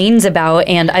see Colleen's about,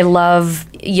 and I love,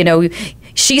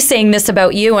 she's saying this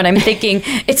about you, and I'm thinking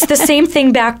it's the same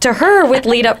thing back to her with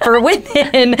Lead Up for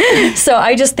Women. So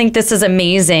I just think this is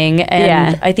amazing,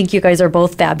 and I think you guys are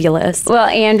both fabulous. Well,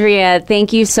 Andrea,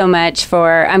 thank you so much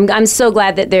for. I'm so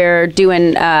glad that they're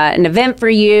doing an event for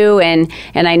you, and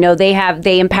I know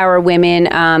they empower women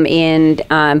in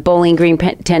Bowling Green,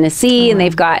 Tennessee, and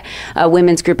they've got a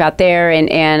women's group out there,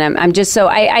 and I'm just so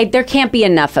there can't be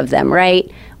enough of them, right?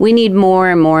 We need more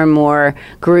and more and more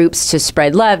groups to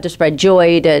spread love, to spread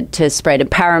joy, to spread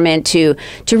empowerment, to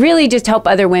really just help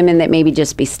other women that maybe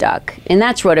just be stuck. And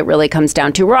that's what it really comes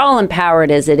down to. We're all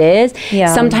empowered as it is.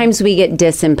 Yeah. Sometimes we get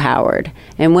disempowered.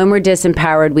 And when we're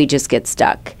disempowered, we just get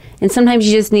stuck. And sometimes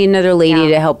you just need another lady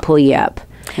to help pull you up.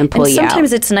 And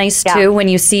sometimes it's nice too when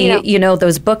you see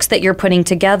those books that you're putting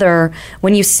together,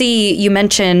 when you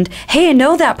mentioned, hey, I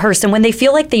know that person, when they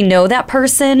feel like they know that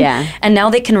person and now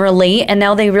they can relate, and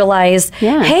now they realize,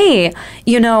 hey,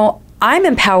 I'm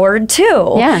empowered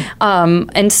too.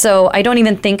 And so I don't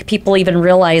even think people even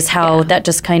realize how that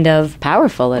just kind of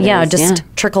powerful it is. Just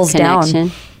trickles down.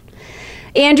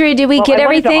 Andrea, did we get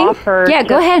everything?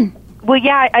 Go ahead. Well,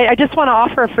 I just want to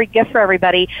offer a free gift for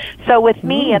everybody. So with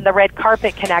me and the Red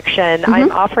Carpet Connection,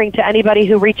 I'm offering to anybody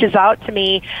who reaches out to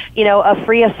me, a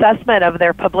free assessment of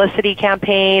their publicity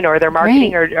campaign or their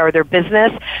marketing or their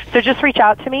business. So just reach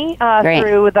out to me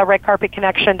through the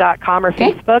redcarpetconnection.com or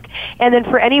Facebook. And then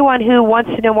for anyone who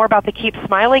wants to know more about the Keep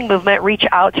Smiling movement, reach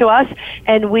out to us,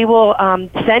 and we will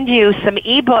send you some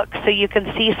ebooks so you can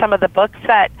see some of the books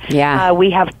that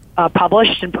we have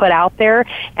published and put out there,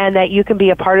 and that you can be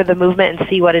a part of the movement and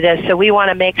see what it is. So we want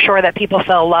to make sure that people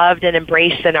feel loved and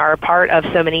embraced and are a part of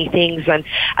so many things. And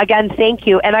again, thank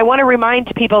you. And I want to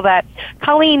remind people that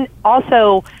Colleen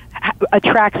also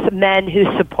attracts men who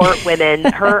support women.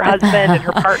 Her husband and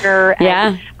her partner,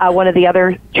 and one of the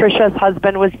other, Trisha's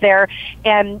husband, was there,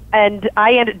 and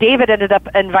David ended up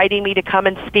inviting me to come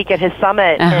and speak at his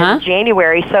summit in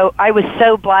January. So I was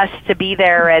so blessed to be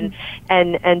there and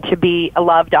to be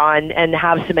loved on and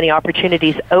have so many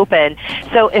opportunities open.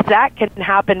 So if that can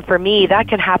happen for me, that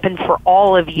can happen for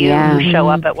all of you who show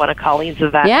up at one of Colleen's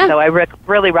events. So I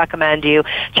really recommend you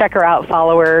check her out,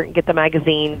 follow her, get the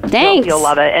magazine. Thanks. You'll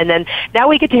love it. And And now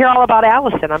we get to hear all about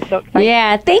Allison. I'm so excited.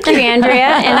 Yeah, thank you, Andrea.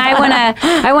 And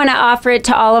I want to offer it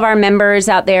to all of our members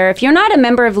out there. If you're not a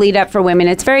member of Lead Up for Women,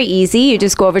 it's very easy. You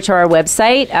just go over to our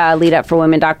website,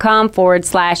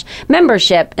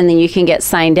 leadupforwomen.com/membership, and then you can get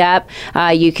signed up.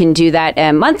 You can do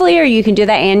that monthly, or you can do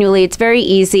that annually. It's very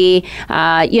easy.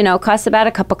 Costs about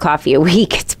a cup of coffee a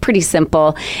week. It's pretty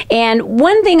simple. And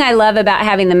one thing I love about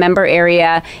having the member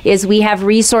area is we have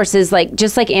resources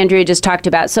just like Andrea just talked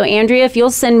about. So Andrea, if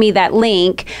you'll send me that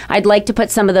link, I'd like to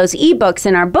put some of those ebooks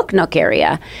in our Book Nook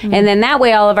area. Mm-hmm. And then that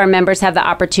way all of our members have the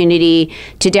opportunity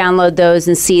to download those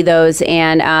and see those,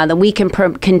 and then we can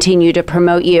continue to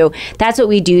promote you. That's what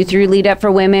we do through Lead Up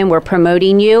for Women. We're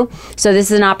promoting you. So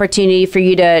this is an opportunity for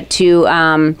you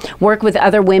to work with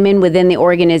other women within the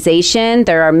organization.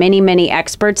 There are many, many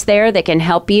experts there that can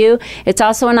help you. It's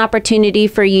also an opportunity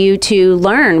for you to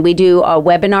learn. We do a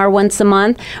webinar once a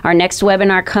month. Our next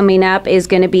webinar coming up is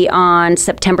going to be on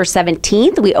September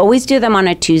 17th. We always do them on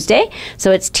a Tuesday.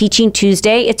 So it's Teaching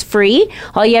Tuesday. It's free.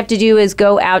 All you have to do is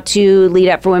go out to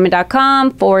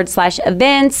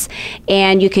leadupforwomen.com/events,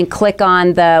 and you can click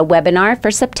on the webinar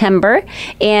for September.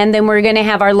 And then we're going to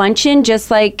have our luncheon,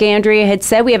 just like Andrea had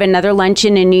said. We have another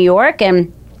luncheon in New York,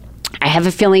 and I have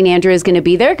a feeling Andrea is going to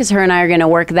be there because her and I are going to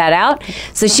work that out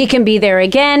so she can be there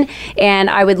again. And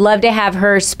I would love to have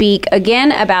her speak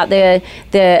again about the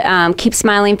Keep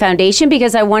Smiling Foundation,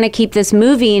 because I want to keep this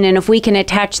moving. And if we can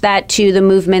attach that to the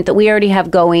movement that we already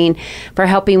have going for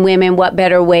helping women, what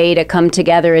better way to come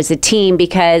together as a team?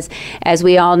 Because as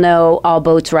we all know, all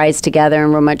boats rise together,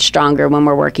 and we're much stronger when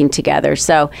we're working together.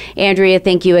 So Andrea,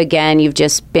 thank you again. You've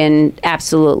just been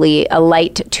absolutely a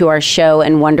light to our show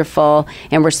and wonderful.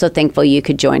 And we're so thankful you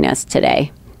could join us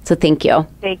today. So thank you.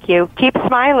 Thank you. Keep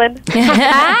smiling.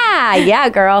 Yeah,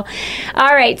 girl.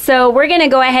 All right, so we're going to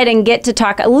go ahead and get to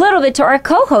talk a little bit to our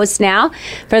co-host now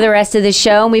for the rest of the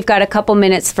show, and we've got a couple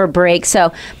minutes for break.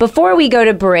 So before we go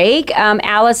to break,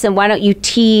 Allison, why don't you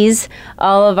tease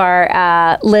all of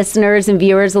our listeners and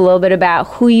viewers a little bit about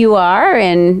who you are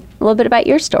and a little bit about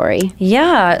your story?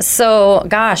 Yeah, so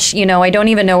gosh, I don't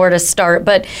even know where to start,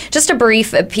 but just a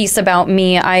brief piece about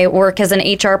me. I work as an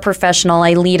HR professional.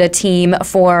 I lead a team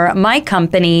for my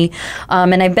company,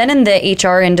 and I've been in the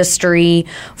HR industry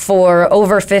for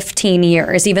over 15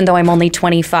 years, even though I'm only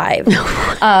 25.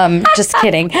 Just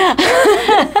kidding. I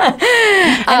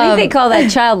think they call that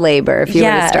child labor if you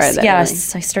were to start that.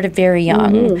 Yes, I started very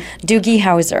young. Mm-hmm. Doogie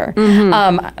Howser.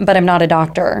 Mm-hmm. But I'm not a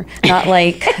doctor, not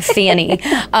like Fanny.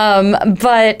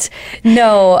 But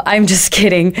no, I'm just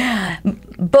kidding.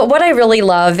 But what I really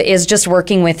love is just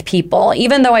working with people.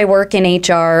 Even though I work in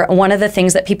HR, one of the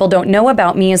things that people don't know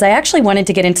about me is I actually wanted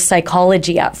to get into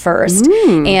psychology at first.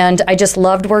 And I just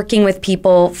loved working with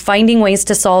people, finding ways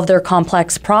to solve their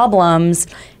complex problems.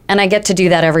 And I get to do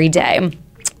that every day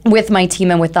with my team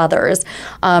and with others.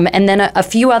 And then a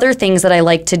few other things that I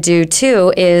like to do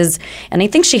too is, and I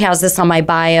think she has this on my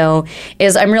bio,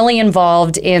 is I'm really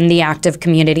involved in the active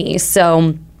community.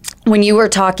 So when you were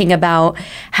talking about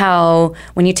how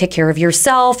when you take care of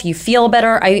yourself, you feel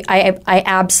better, I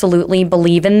absolutely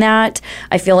believe in that.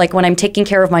 I feel like when I'm taking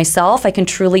care of myself, I can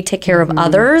truly take care of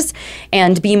others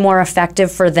and be more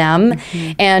effective for them.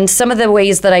 And some of the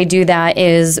ways that I do that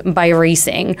is by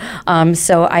racing.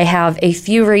 So I have a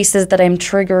few races that I'm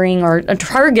triggering or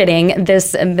targeting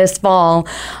this fall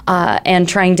and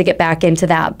trying to get back into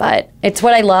that. But it's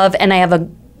what I love, and I have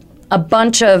a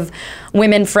bunch of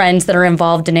women friends that are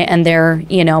involved in it, and they're,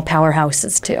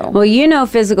 powerhouses too. Well,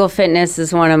 physical fitness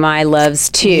is one of my loves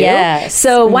too. Yes.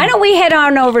 So why don't we head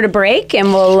on over to break,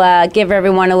 and we'll give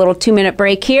everyone a little 2-minute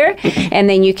break here, and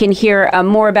then you can hear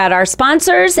more about our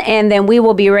sponsors, and then we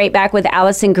will be right back with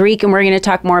Allyson Greek, and we're going to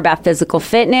talk more about physical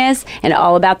fitness and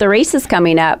all about the races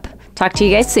coming up. Talk to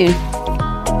you guys soon.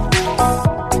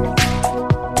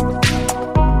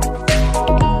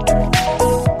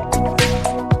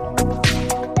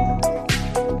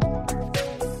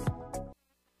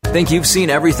 Think you've seen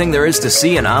everything there is to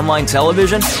see in online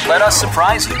television? Let us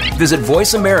surprise you. Visit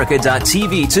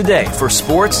voiceamerica.tv today for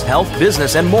sports, health,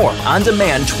 business, and more on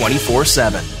demand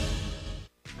 24/7.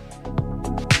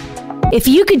 If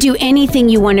you could do anything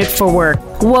you wanted for work,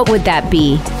 what would that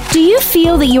be? Do you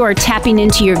feel that you are tapping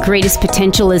into your greatest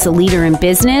potential as a leader in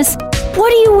business?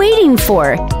 What are you waiting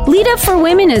for? Lead Up for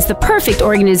Women is the perfect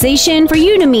organization for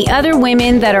you to meet other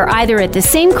women that are either at the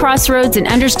same crossroads and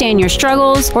understand your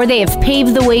struggles, or they have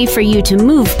paved the way for you to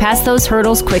move past those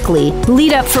hurdles quickly.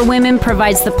 Lead Up for Women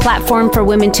provides the platform for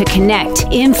women to connect,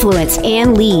 influence,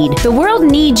 and lead. The world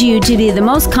needs you to be the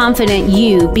most confident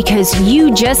you, because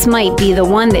you just might be the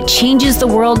one that changes the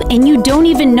world and you don't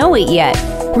even know it yet.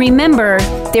 Remember,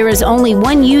 There is only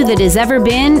one you that has ever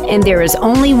been, and there is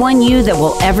only one you that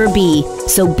will ever be.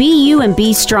 So be you and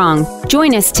be strong.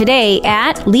 Join us today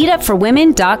at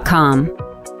leadupforwomen.com.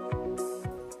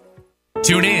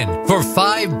 Tune in for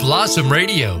 5 Blossom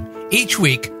Radio. Each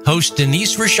week, host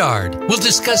Denise Richard will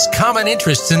discuss common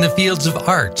interests in the fields of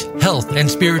art, health, and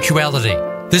spirituality.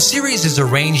 The series is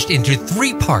arranged into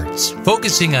 3 parts,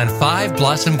 focusing on 5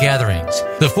 Blossom gatherings,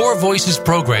 the 4 Voices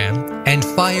program, and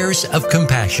Fires of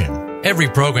Compassion. Every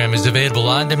program is available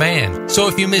on demand, so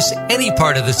if you miss any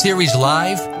part of the series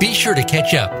live, be sure to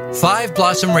catch up. 5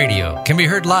 Blossom Radio can be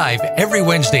heard live every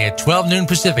Wednesday at 12 noon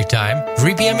Pacific Time,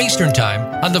 3 p.m. Eastern Time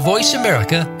on the Voice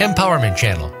America Empowerment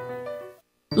Channel.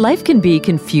 Life can be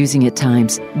confusing at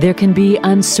times. There can be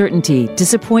uncertainty,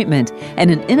 disappointment, and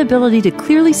an inability to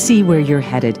clearly see where you're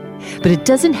headed. But it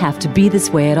doesn't have to be this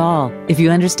way at all if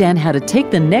you understand how to take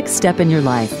the next step in your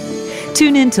life.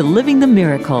 Tune in to Living the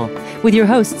Miracle with your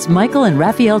hosts Michael and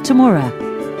Raphael Tamura.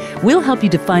 We'll help you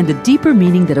to find the deeper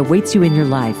meaning that awaits you in your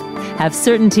life, have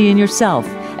certainty in yourself,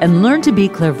 and learn to be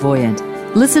clairvoyant.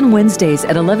 Listen Wednesdays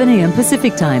at 11 a.m.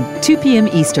 Pacific Time, 2 p.m.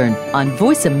 Eastern on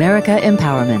Voice America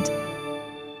Empowerment.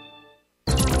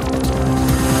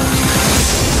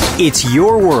 It's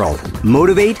your world.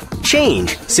 Motivate,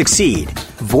 change, succeed.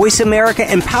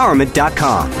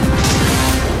 VoiceAmericaEmpowerment.com.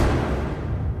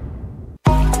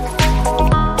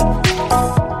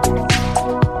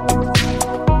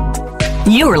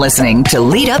 You are listening to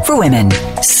Lead Up for Women.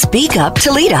 Speak up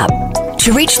to lead up.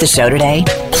 To reach the show today,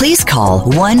 please call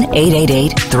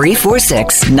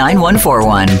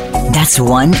 1-888-346-9141. That's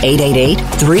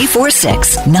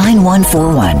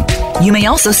 1-888-346-9141. You may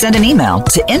also send an email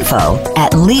to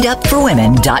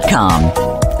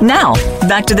info@leadupforwomen.com. Now,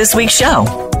 back to this week's show.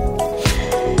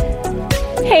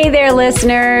 Hey there,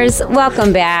 listeners.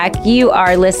 Welcome back. You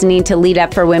are listening to Lead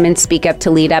Up for Women, Speak Up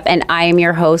to Lead Up, and I am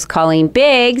your host, Colleen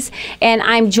Biggs, and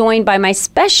I'm joined by my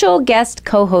special guest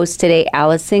co-host today,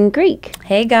 Allyson Greek.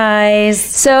 Hey, guys.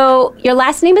 So, your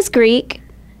last name is Greek.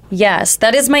 Yes,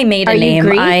 that is my maiden name.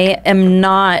 Greek? I am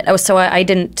not. So I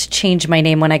didn't change my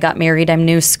name when I got married. I'm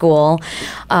new school.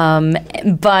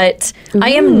 But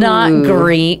I am not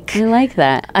Greek. I like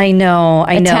that. I know.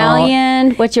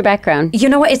 Italian. What's your background? You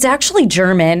know what? It's actually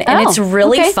German. And it's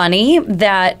really funny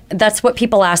that that's what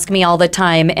people ask me all the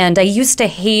time. And I used to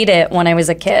hate it when I was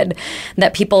a kid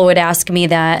that people would ask me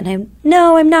that. And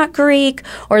I'm not Greek.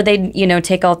 Or they'd,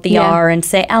 take out the R and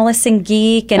say Allyson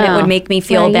Geek. And it would make me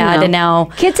feel bad. And now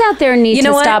kids out there need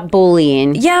to stop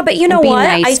bullying. Yeah, but you know what?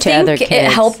 Nice I think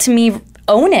it helped me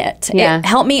own it. Yeah. It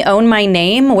helped me own my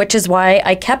name, which is why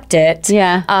I kept it.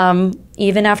 Yeah.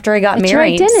 Even after I got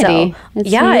married. Your identity. So,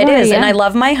 it is. Yeah. And I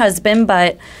love my husband,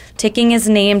 but taking his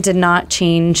name did not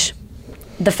change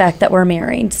the fact that we're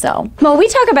married. So, well, we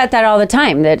talk about that all the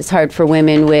time, that it's hard for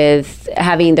women with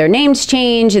having their names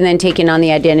change and then taking on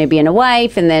the identity of being a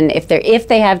wife, and then if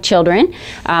they have children.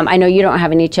 I know you don't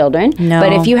have any children,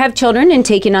 but if you have children and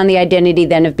taking on the identity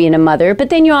then of being a mother, but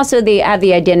then you also have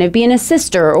the identity of being a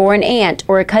sister or an aunt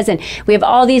or a cousin. We have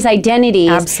all these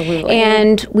identities. Absolutely.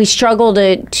 And we struggle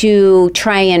to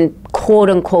try and quote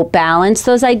unquote balance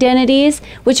those identities,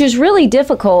 which is really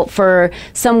difficult for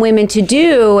some women to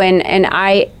do. And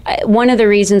I one of the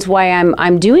reasons why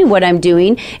I'm doing what I'm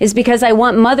doing is because I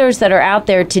want mothers that are out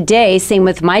there today, same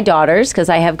with my daughters, because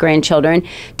I have grandchildren,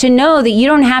 to know that you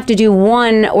don't have to do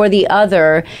one or the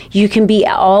other. You can be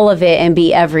all of it and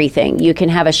be everything. You can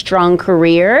have a strong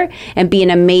career and be an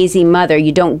amazing mother.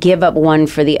 You don't give up one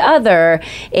for the other.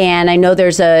 And I know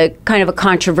there's a kind of a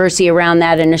controversy around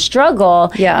that and a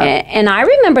struggle. Yeah. And I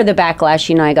remember the backlash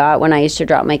I got when I used to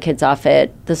drop my kids off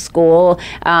at the school.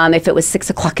 If it was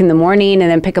 6 o'clock in the morning and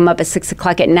then pick them up at 6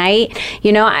 o'clock at night.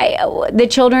 The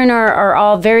children are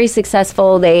all very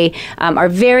successful. They are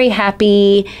very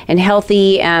happy and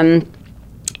healthy. And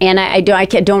I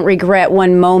don't regret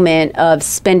one moment of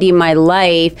spending my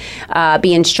life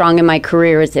being strong in my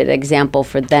career as an example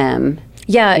for them.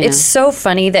 Yeah, it's so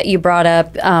funny that you brought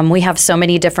up we have so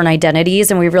many different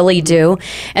identities, and we really do.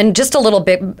 And just a little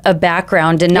bit of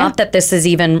background, and not that this is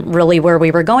even really where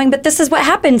we were going, but this is what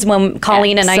happens when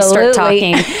Colleen and I start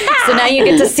talking. So now you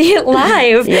get to see it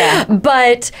live. Yeah.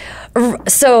 But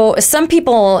so some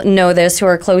people know this who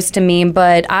are close to me,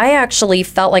 but I actually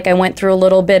felt like I went through a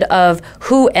little bit of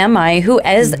who am I? Who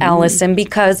is Allyson?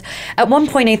 Because at one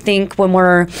point, I think when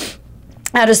we're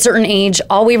at a certain age,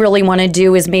 all we really want to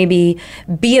do is maybe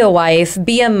be a wife,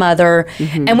 be a mother,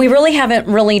 and we really haven't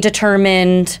really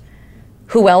determined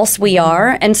who else we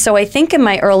are. And so I think in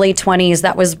my early 20s,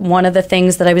 that was one of the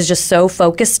things that I was just so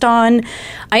focused on.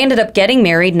 I ended up getting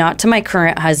married, not to my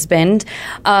current husband.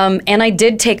 And I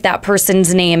did take that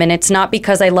person's name. And it's not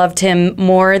because I loved him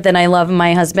more than I love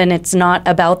my husband. It's not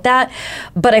about that.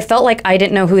 But I felt like I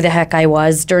didn't know who the heck I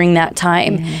was during that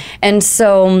time. And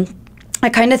so I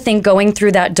kind of think going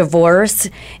through that divorce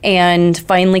and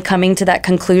finally coming to that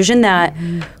conclusion that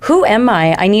who am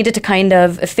I? I needed to kind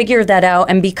of figure that out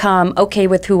and become okay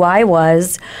with who I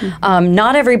was.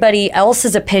 Not everybody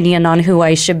else's opinion on who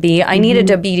I should be. I needed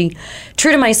to be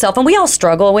true to myself. And we all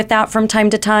struggle with that from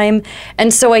time to time.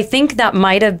 And so I think that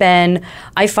might have been,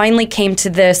 I finally came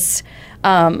to this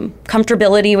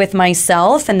comfortability with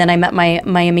myself, and then I met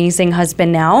my amazing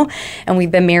husband now, and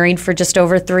we've been married for just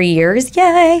over 3 years.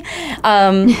 Yay!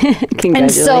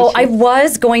 And so I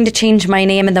was going to change my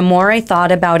name, and the more I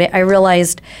thought about it, I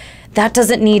realized that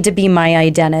doesn't need to be my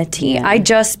identity. I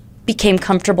just became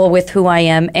comfortable with who I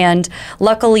am, and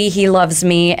luckily he loves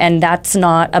me, and that's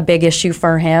not a big issue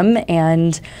for him,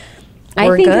 and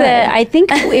I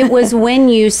think it was when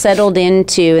you settled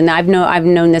into, and I've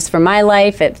known this for my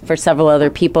life, for several other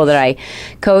people that I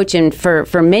coach, and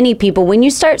for many people, when you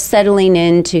start settling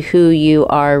into who you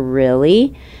are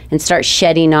really and start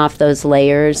shedding off those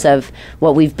layers of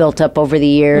what we've built up over the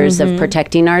years of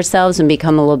protecting ourselves and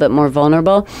become a little bit more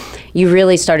vulnerable, you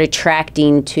really start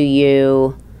attracting to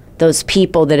you those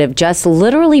people that have just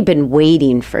literally been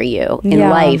waiting for you in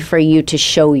life for you to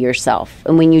show yourself.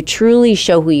 And when you truly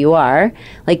show who you are,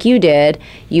 like you did,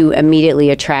 you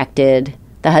immediately attracted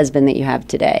the husband that you have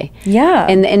today. Yeah.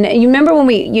 And you remember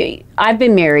when I've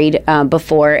been married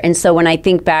before, and so when I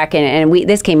think back, and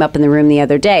this came up in the room the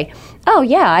other day, oh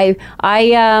yeah,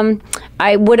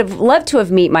 I would have loved to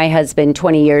have met my husband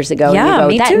 20 years ago. Yeah,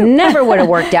 me that too. Never would have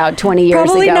worked out 20 years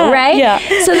Probably ago, not. right? Yeah.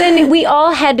 So then we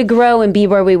all had to grow and be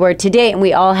where we were today, and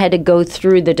we all had to go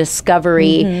through the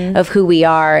discovery of who we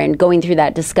are, and going through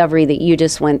that discovery that you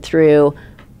just went through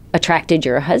attracted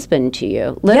your husband to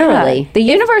you. Literally. The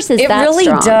universe is that really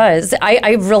strong. Does.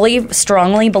 I really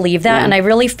strongly believe that. And I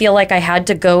really feel like I had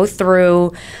to go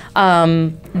through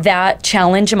that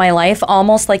challenge in my life,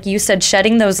 almost like you said,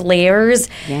 shedding those layers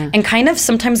and kind of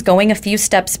sometimes going a few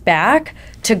steps back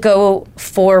to go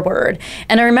forward.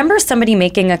 And I remember somebody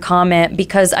making a comment,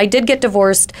 because I did get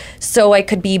divorced so I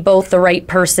could be both the right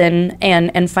person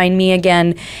and find me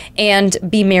again and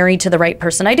be married to the right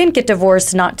person. I didn't get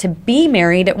divorced not to be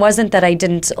married. It wasn't that I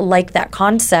didn't like that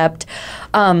concept.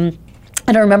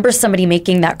 And I remember somebody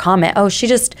making that comment, oh, she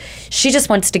just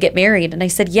wants to get married. And I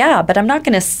said, yeah, but I'm not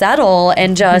going to settle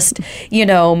and just,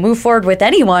 move forward with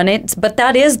anyone. But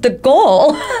that is the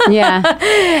goal. Yeah.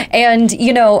 And,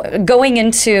 going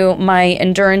into my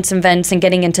endurance events and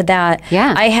getting into that,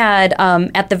 I had,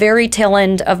 at the very tail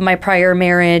end of my prior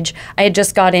marriage, I had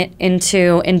just got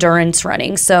into endurance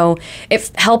running. So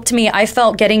it helped me. I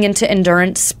felt getting into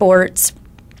endurance sports,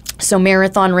 so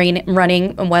marathon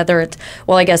running, whether it's,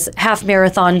 I guess half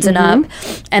marathons and up,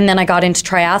 and then I got into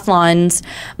triathlons.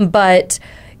 But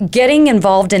getting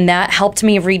involved in that helped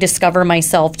me rediscover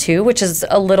myself too, which is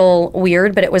a little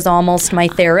weird, but it was almost my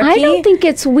therapy. I don't think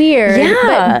it's weird,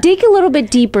 but dig a little bit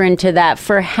deeper into that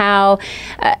for how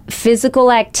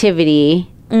physical activity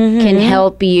can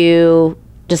help you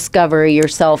discover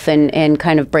yourself and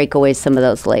kind of break away some of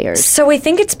those layers. So I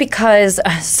think it's because,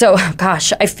 I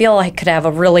feel like I could have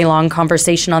a really long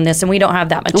conversation on this, and we don't have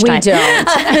that much time. We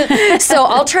don't. So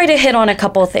I'll try to hit on a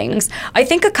couple things. I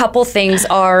think a couple things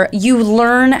are you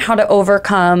learn how to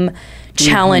overcome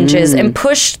challenges and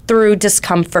push through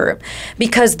discomfort,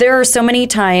 because there are so many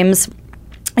times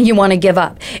you want to give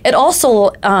up. It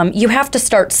also, you have to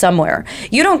start somewhere.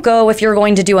 You don't go, if you're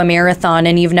going to do a marathon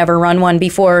and you've never run one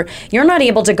before, you're not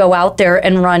able to go out there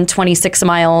and run 26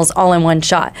 miles all in one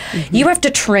shot. You have to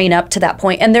train up to that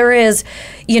point. And there is,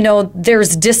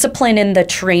 there's discipline in the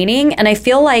training. And I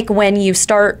feel like when you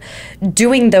start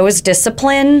doing those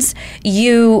disciplines,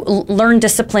 you learn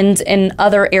disciplines in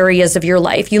other areas of your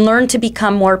life. You learn to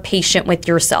become more patient with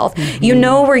yourself. You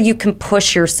know where you can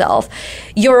push yourself.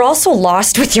 You're also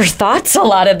lost with your thoughts a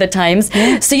lot of the times.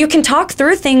 So you can talk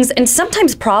through things, and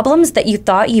sometimes problems that you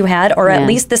thought you had, or at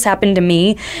least this happened to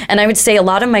me. And I would say a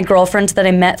lot of my girlfriends that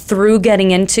I met through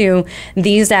getting into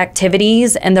these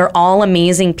activities, and they're all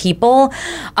amazing people,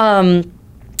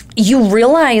 you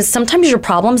realize sometimes your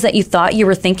problems that you thought you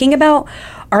were thinking about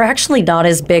are actually not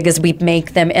as big as we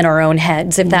make them in our own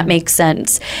heads, if that makes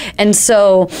sense. And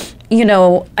so,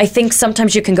 I think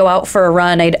sometimes you can go out for a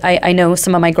run. I know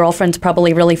some of my girlfriends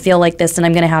probably really feel like this, and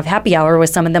I'm going to have happy hour with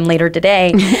some of them later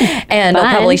today. And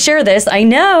I'll probably share this. I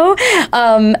know.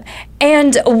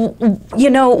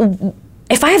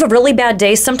 if I have a really bad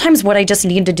day, sometimes what I just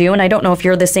need to do, and I don't know if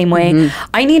you're the same way,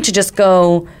 I need to just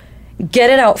go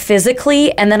get it out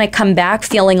physically, and then I come back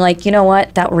feeling like, you know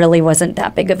what, that really wasn't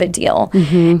that big of a deal.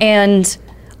 And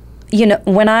you know,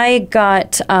 when I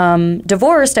got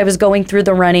divorced, I was going through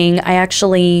the running.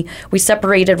 We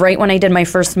separated right when I did my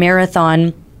first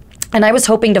marathon. And I was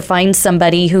hoping to find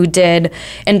somebody who did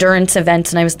endurance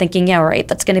events. And I was thinking, yeah, right,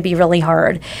 that's going to be really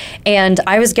hard. And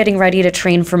I was getting ready to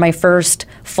train for my first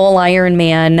full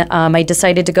Ironman. I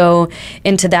decided to go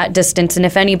into that distance. And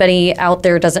if anybody out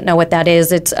there doesn't know what that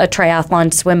is, it's a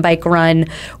triathlon swim, bike, run,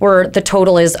 where the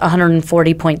total is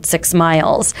 140.6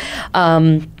 miles.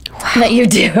 That you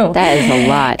do. That is a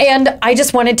lot. And I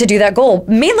just wanted to do that goal,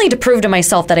 mainly to prove to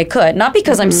myself that I could. Not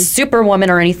because I'm superwoman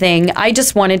or anything. I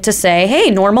just wanted to say, hey,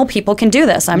 normal people can do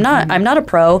this. I'm not a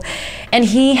pro. And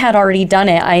he had already done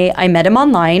it. I met him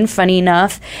online, funny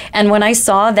enough. And when I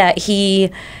saw that he,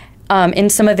 in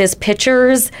some of his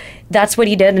pictures, that's what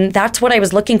he did, and that's what I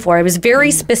was looking for. I was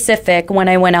very specific when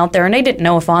I went out there, and I didn't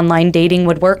know if online dating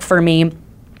would work for me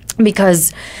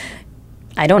because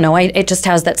I don't know, it just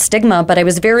has that stigma, but I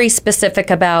was very specific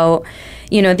about,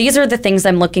 you know, these are the things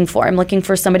I'm looking for. I'm looking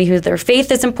for somebody who their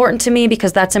faith is important to me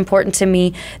because that's important to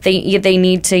me. They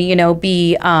need to, you know,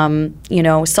 be, you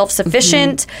know,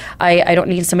 self-sufficient. I don't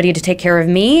need somebody to take care of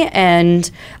me,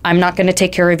 and I'm not going to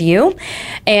take care of you.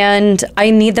 And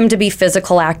I need them to be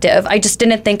physical active. I just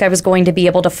didn't think I was going to be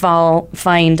able to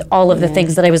find all of the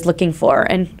things that I was looking for.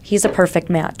 And he's a perfect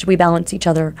match. We balance each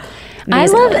other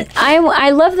amazingly. I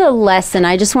love the lesson.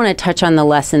 I just want to touch on the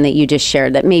lesson that you just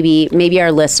shared that maybe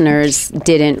our listeners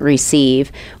didn't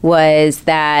receive, was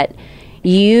that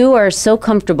you are so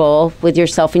comfortable with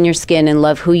yourself and your skin and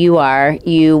love who you are.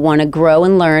 You want to grow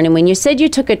and learn. And when you said you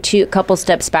took a couple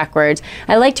steps backwards,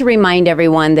 I like to remind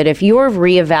everyone that if you're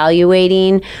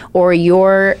reevaluating or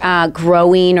you're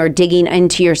growing or digging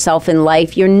into yourself in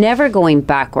life, you're never going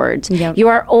backwards. Yep. You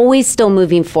are always still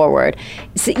moving forward.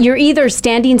 So you're either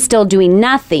standing still doing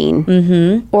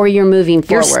nothing or you're moving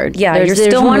forward. There's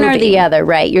still one or the other,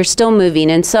 right? You're still moving.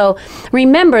 And so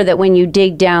remember that when you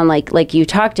dig down, like you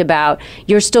talked about,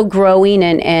 you're still growing,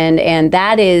 and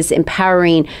that is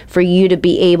empowering for you to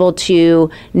be able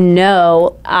to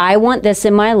know, I want this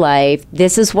in my life.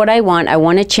 This is what I want. I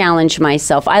want to challenge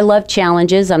myself. I love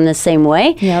challenges. I'm the same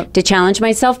way, to challenge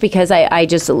myself because I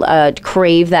just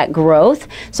crave that growth.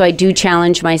 So I do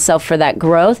challenge myself for that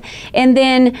growth. And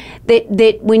then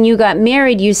that when you got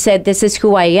married, you said, this is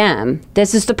who I am.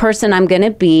 This is the person I'm going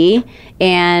to be.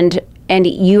 And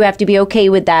you have to be okay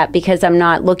with that because I'm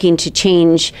not looking to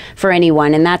change for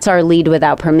anyone. And that's our lead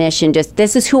without permission. Just,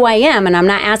 this is who I am, and I'm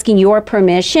not asking your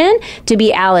permission to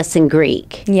be Allyson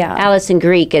Greek. Yeah. Allyson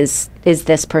Greek is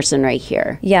this person right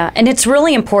here. Yeah, and it's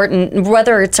really important,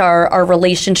 whether it's our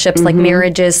relationships like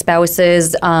marriages,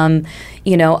 spouses,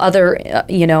 you know, other,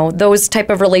 you know, those type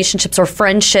of relationships or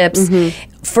friendships,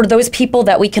 for those people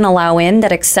that we can allow in,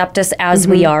 that accept us as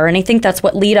we are. And I think that's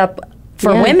what Lead Up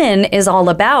for women is all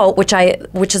about, which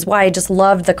is why I just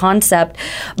loved the concept.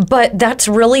 But that's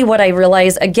really what I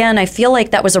realized. Again, I feel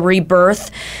like that was a rebirth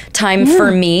time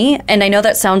for me. And I know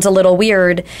that sounds a little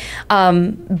weird.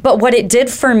 But what it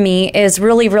did for me is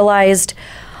really realized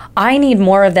I need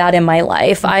more of that in my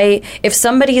life. If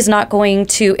somebody's not going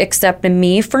to accept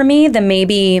me for me, then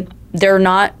maybe they're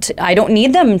not, I don't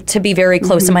need them to be very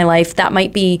close in my life. That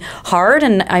might be hard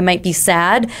and I might be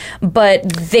sad, but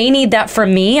they need that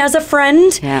from me as a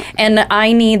friend, and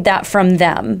I need that from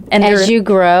them. And as you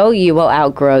grow, you will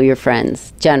outgrow your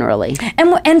friends, generally.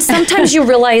 And sometimes you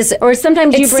realize, or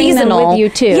sometimes you bring them with you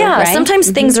too. Yeah, right?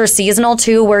 Sometimes things are seasonal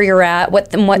too, where you're at,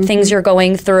 what things you're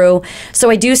going through. So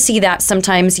I do see that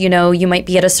sometimes, you know, you might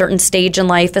be at a certain stage in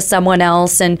life as someone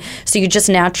else, and so you just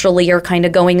naturally are kind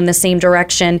of going in the same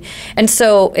direction. And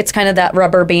so it's kind of that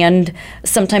rubber band,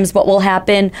 sometimes what will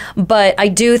happen. But I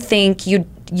do think you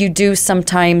do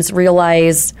sometimes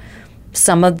realize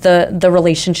some of the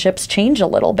relationships change a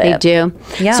little bit. They do.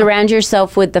 Yeah. Surround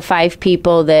yourself with the 5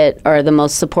 people that are the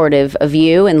most supportive of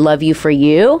you and love you for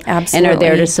you. Absolutely. And are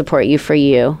there to support you for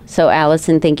you. So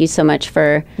Allyson, thank you so much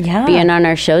for being on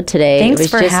our show today. Thanks it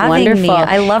was for just having wonderful. me.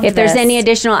 I love If there's any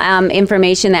additional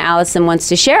information that Allyson wants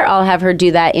to share, I'll have her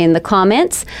do that in the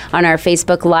comments on our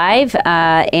Facebook Live.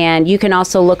 And you can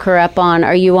also look her up on,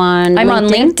 are you on I'm LinkedIn? on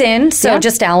LinkedIn, so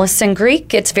just Allyson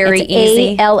Greek. It's very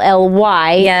easy.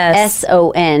 ALLYSON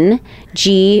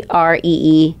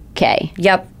GREEK. K.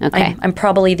 Yep. Okay. I'm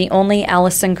probably the only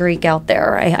Allyson Greek out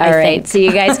there, I right. think. So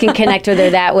you guys can connect with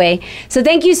her that way. So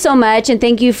thank you so much, and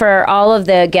thank you for all of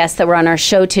the guests that were on our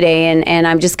show today. And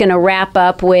I'm just going to wrap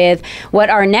up with what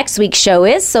our next week's show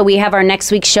is. So we have our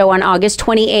next week's show on August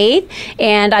 28th,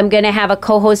 and I'm going to have a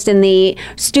co-host in the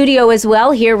studio as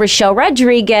well here, Rochelle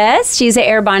Rodriguez. She's an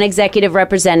Airbond executive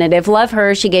representative. Love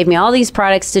her. She gave me all these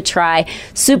products to try.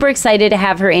 Super excited to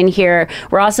have her in here.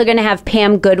 We're also going to have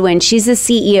Pam Goodwin. She's the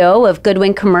CEO of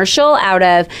Goodwin Commercial out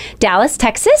of Dallas,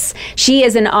 Texas. She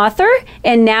is an author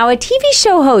and now a TV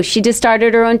show host. She just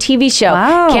started her own TV show.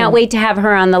 Wow. Can't wait to have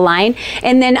her on the line.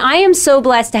 And then I am so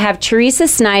blessed to have Teresa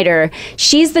Snyder.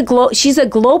 She's a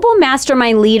global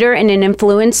mastermind leader and an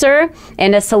influencer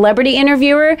and a celebrity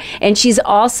interviewer, and she's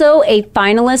also a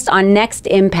finalist on Next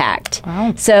Impact.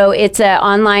 Wow. So it's an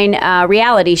online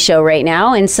reality show right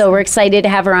now, and so we're excited to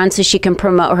have her on so she can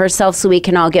promote herself so we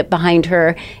can all get behind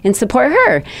her and support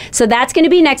her. So that's going to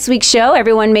be next week's show.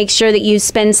 Everyone make sure that you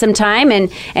spend some time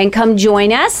and come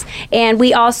join us. And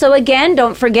we also, again,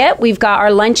 don't forget, we've got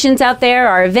our luncheons out there,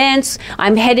 our events.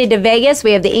 I'm headed to Vegas.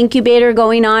 We have the incubator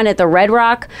going on at the Red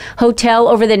Rock Hotel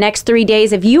over the next 3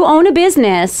 days. If you own a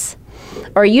business,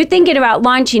 or you're thinking about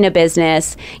launching a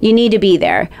business, you need to be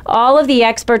there. All of the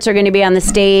experts are going to be on the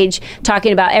stage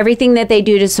talking about everything that they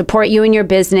do to support you in your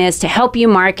business, to help you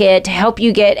market, to help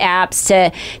you get apps,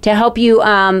 to help you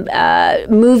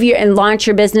move your and launch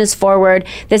your business forward.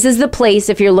 This is the place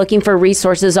if you're looking for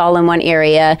resources all in one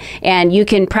area, and you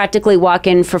can practically walk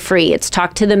in for free. It's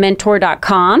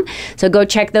talktothementor.com. So go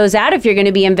check those out. If you're going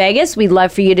to be in Vegas, we'd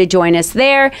love for you to join us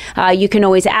there. You can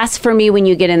always ask for me when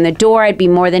you get in the door. I'd be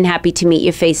more than happy to meet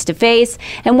you face to face.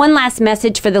 And one last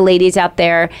message for the ladies out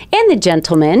there and the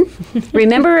gentlemen.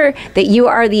 Remember that you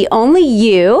are the only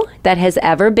you that has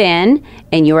ever been,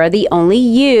 and you are the only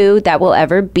you that will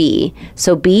ever be.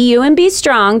 So be you and be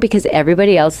strong, because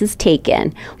everybody else is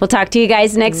taken. We'll talk to you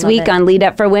guys next week on Lead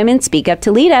Up for Women. Speak Up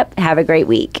to Lead Up. Have a great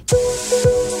week.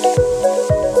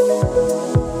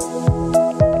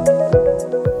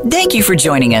 Thank you for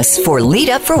joining us for Lead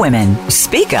Up for Women.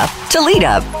 Speak Up to Lead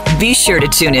Up. Be sure to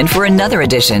tune in for another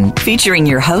edition featuring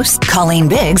your host, Colleen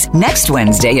Biggs, next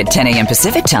Wednesday at 10 a.m.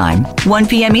 Pacific Time, 1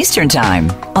 p.m. Eastern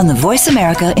Time on the Voice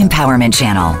America Empowerment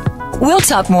Channel. We'll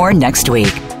talk more next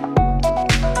week.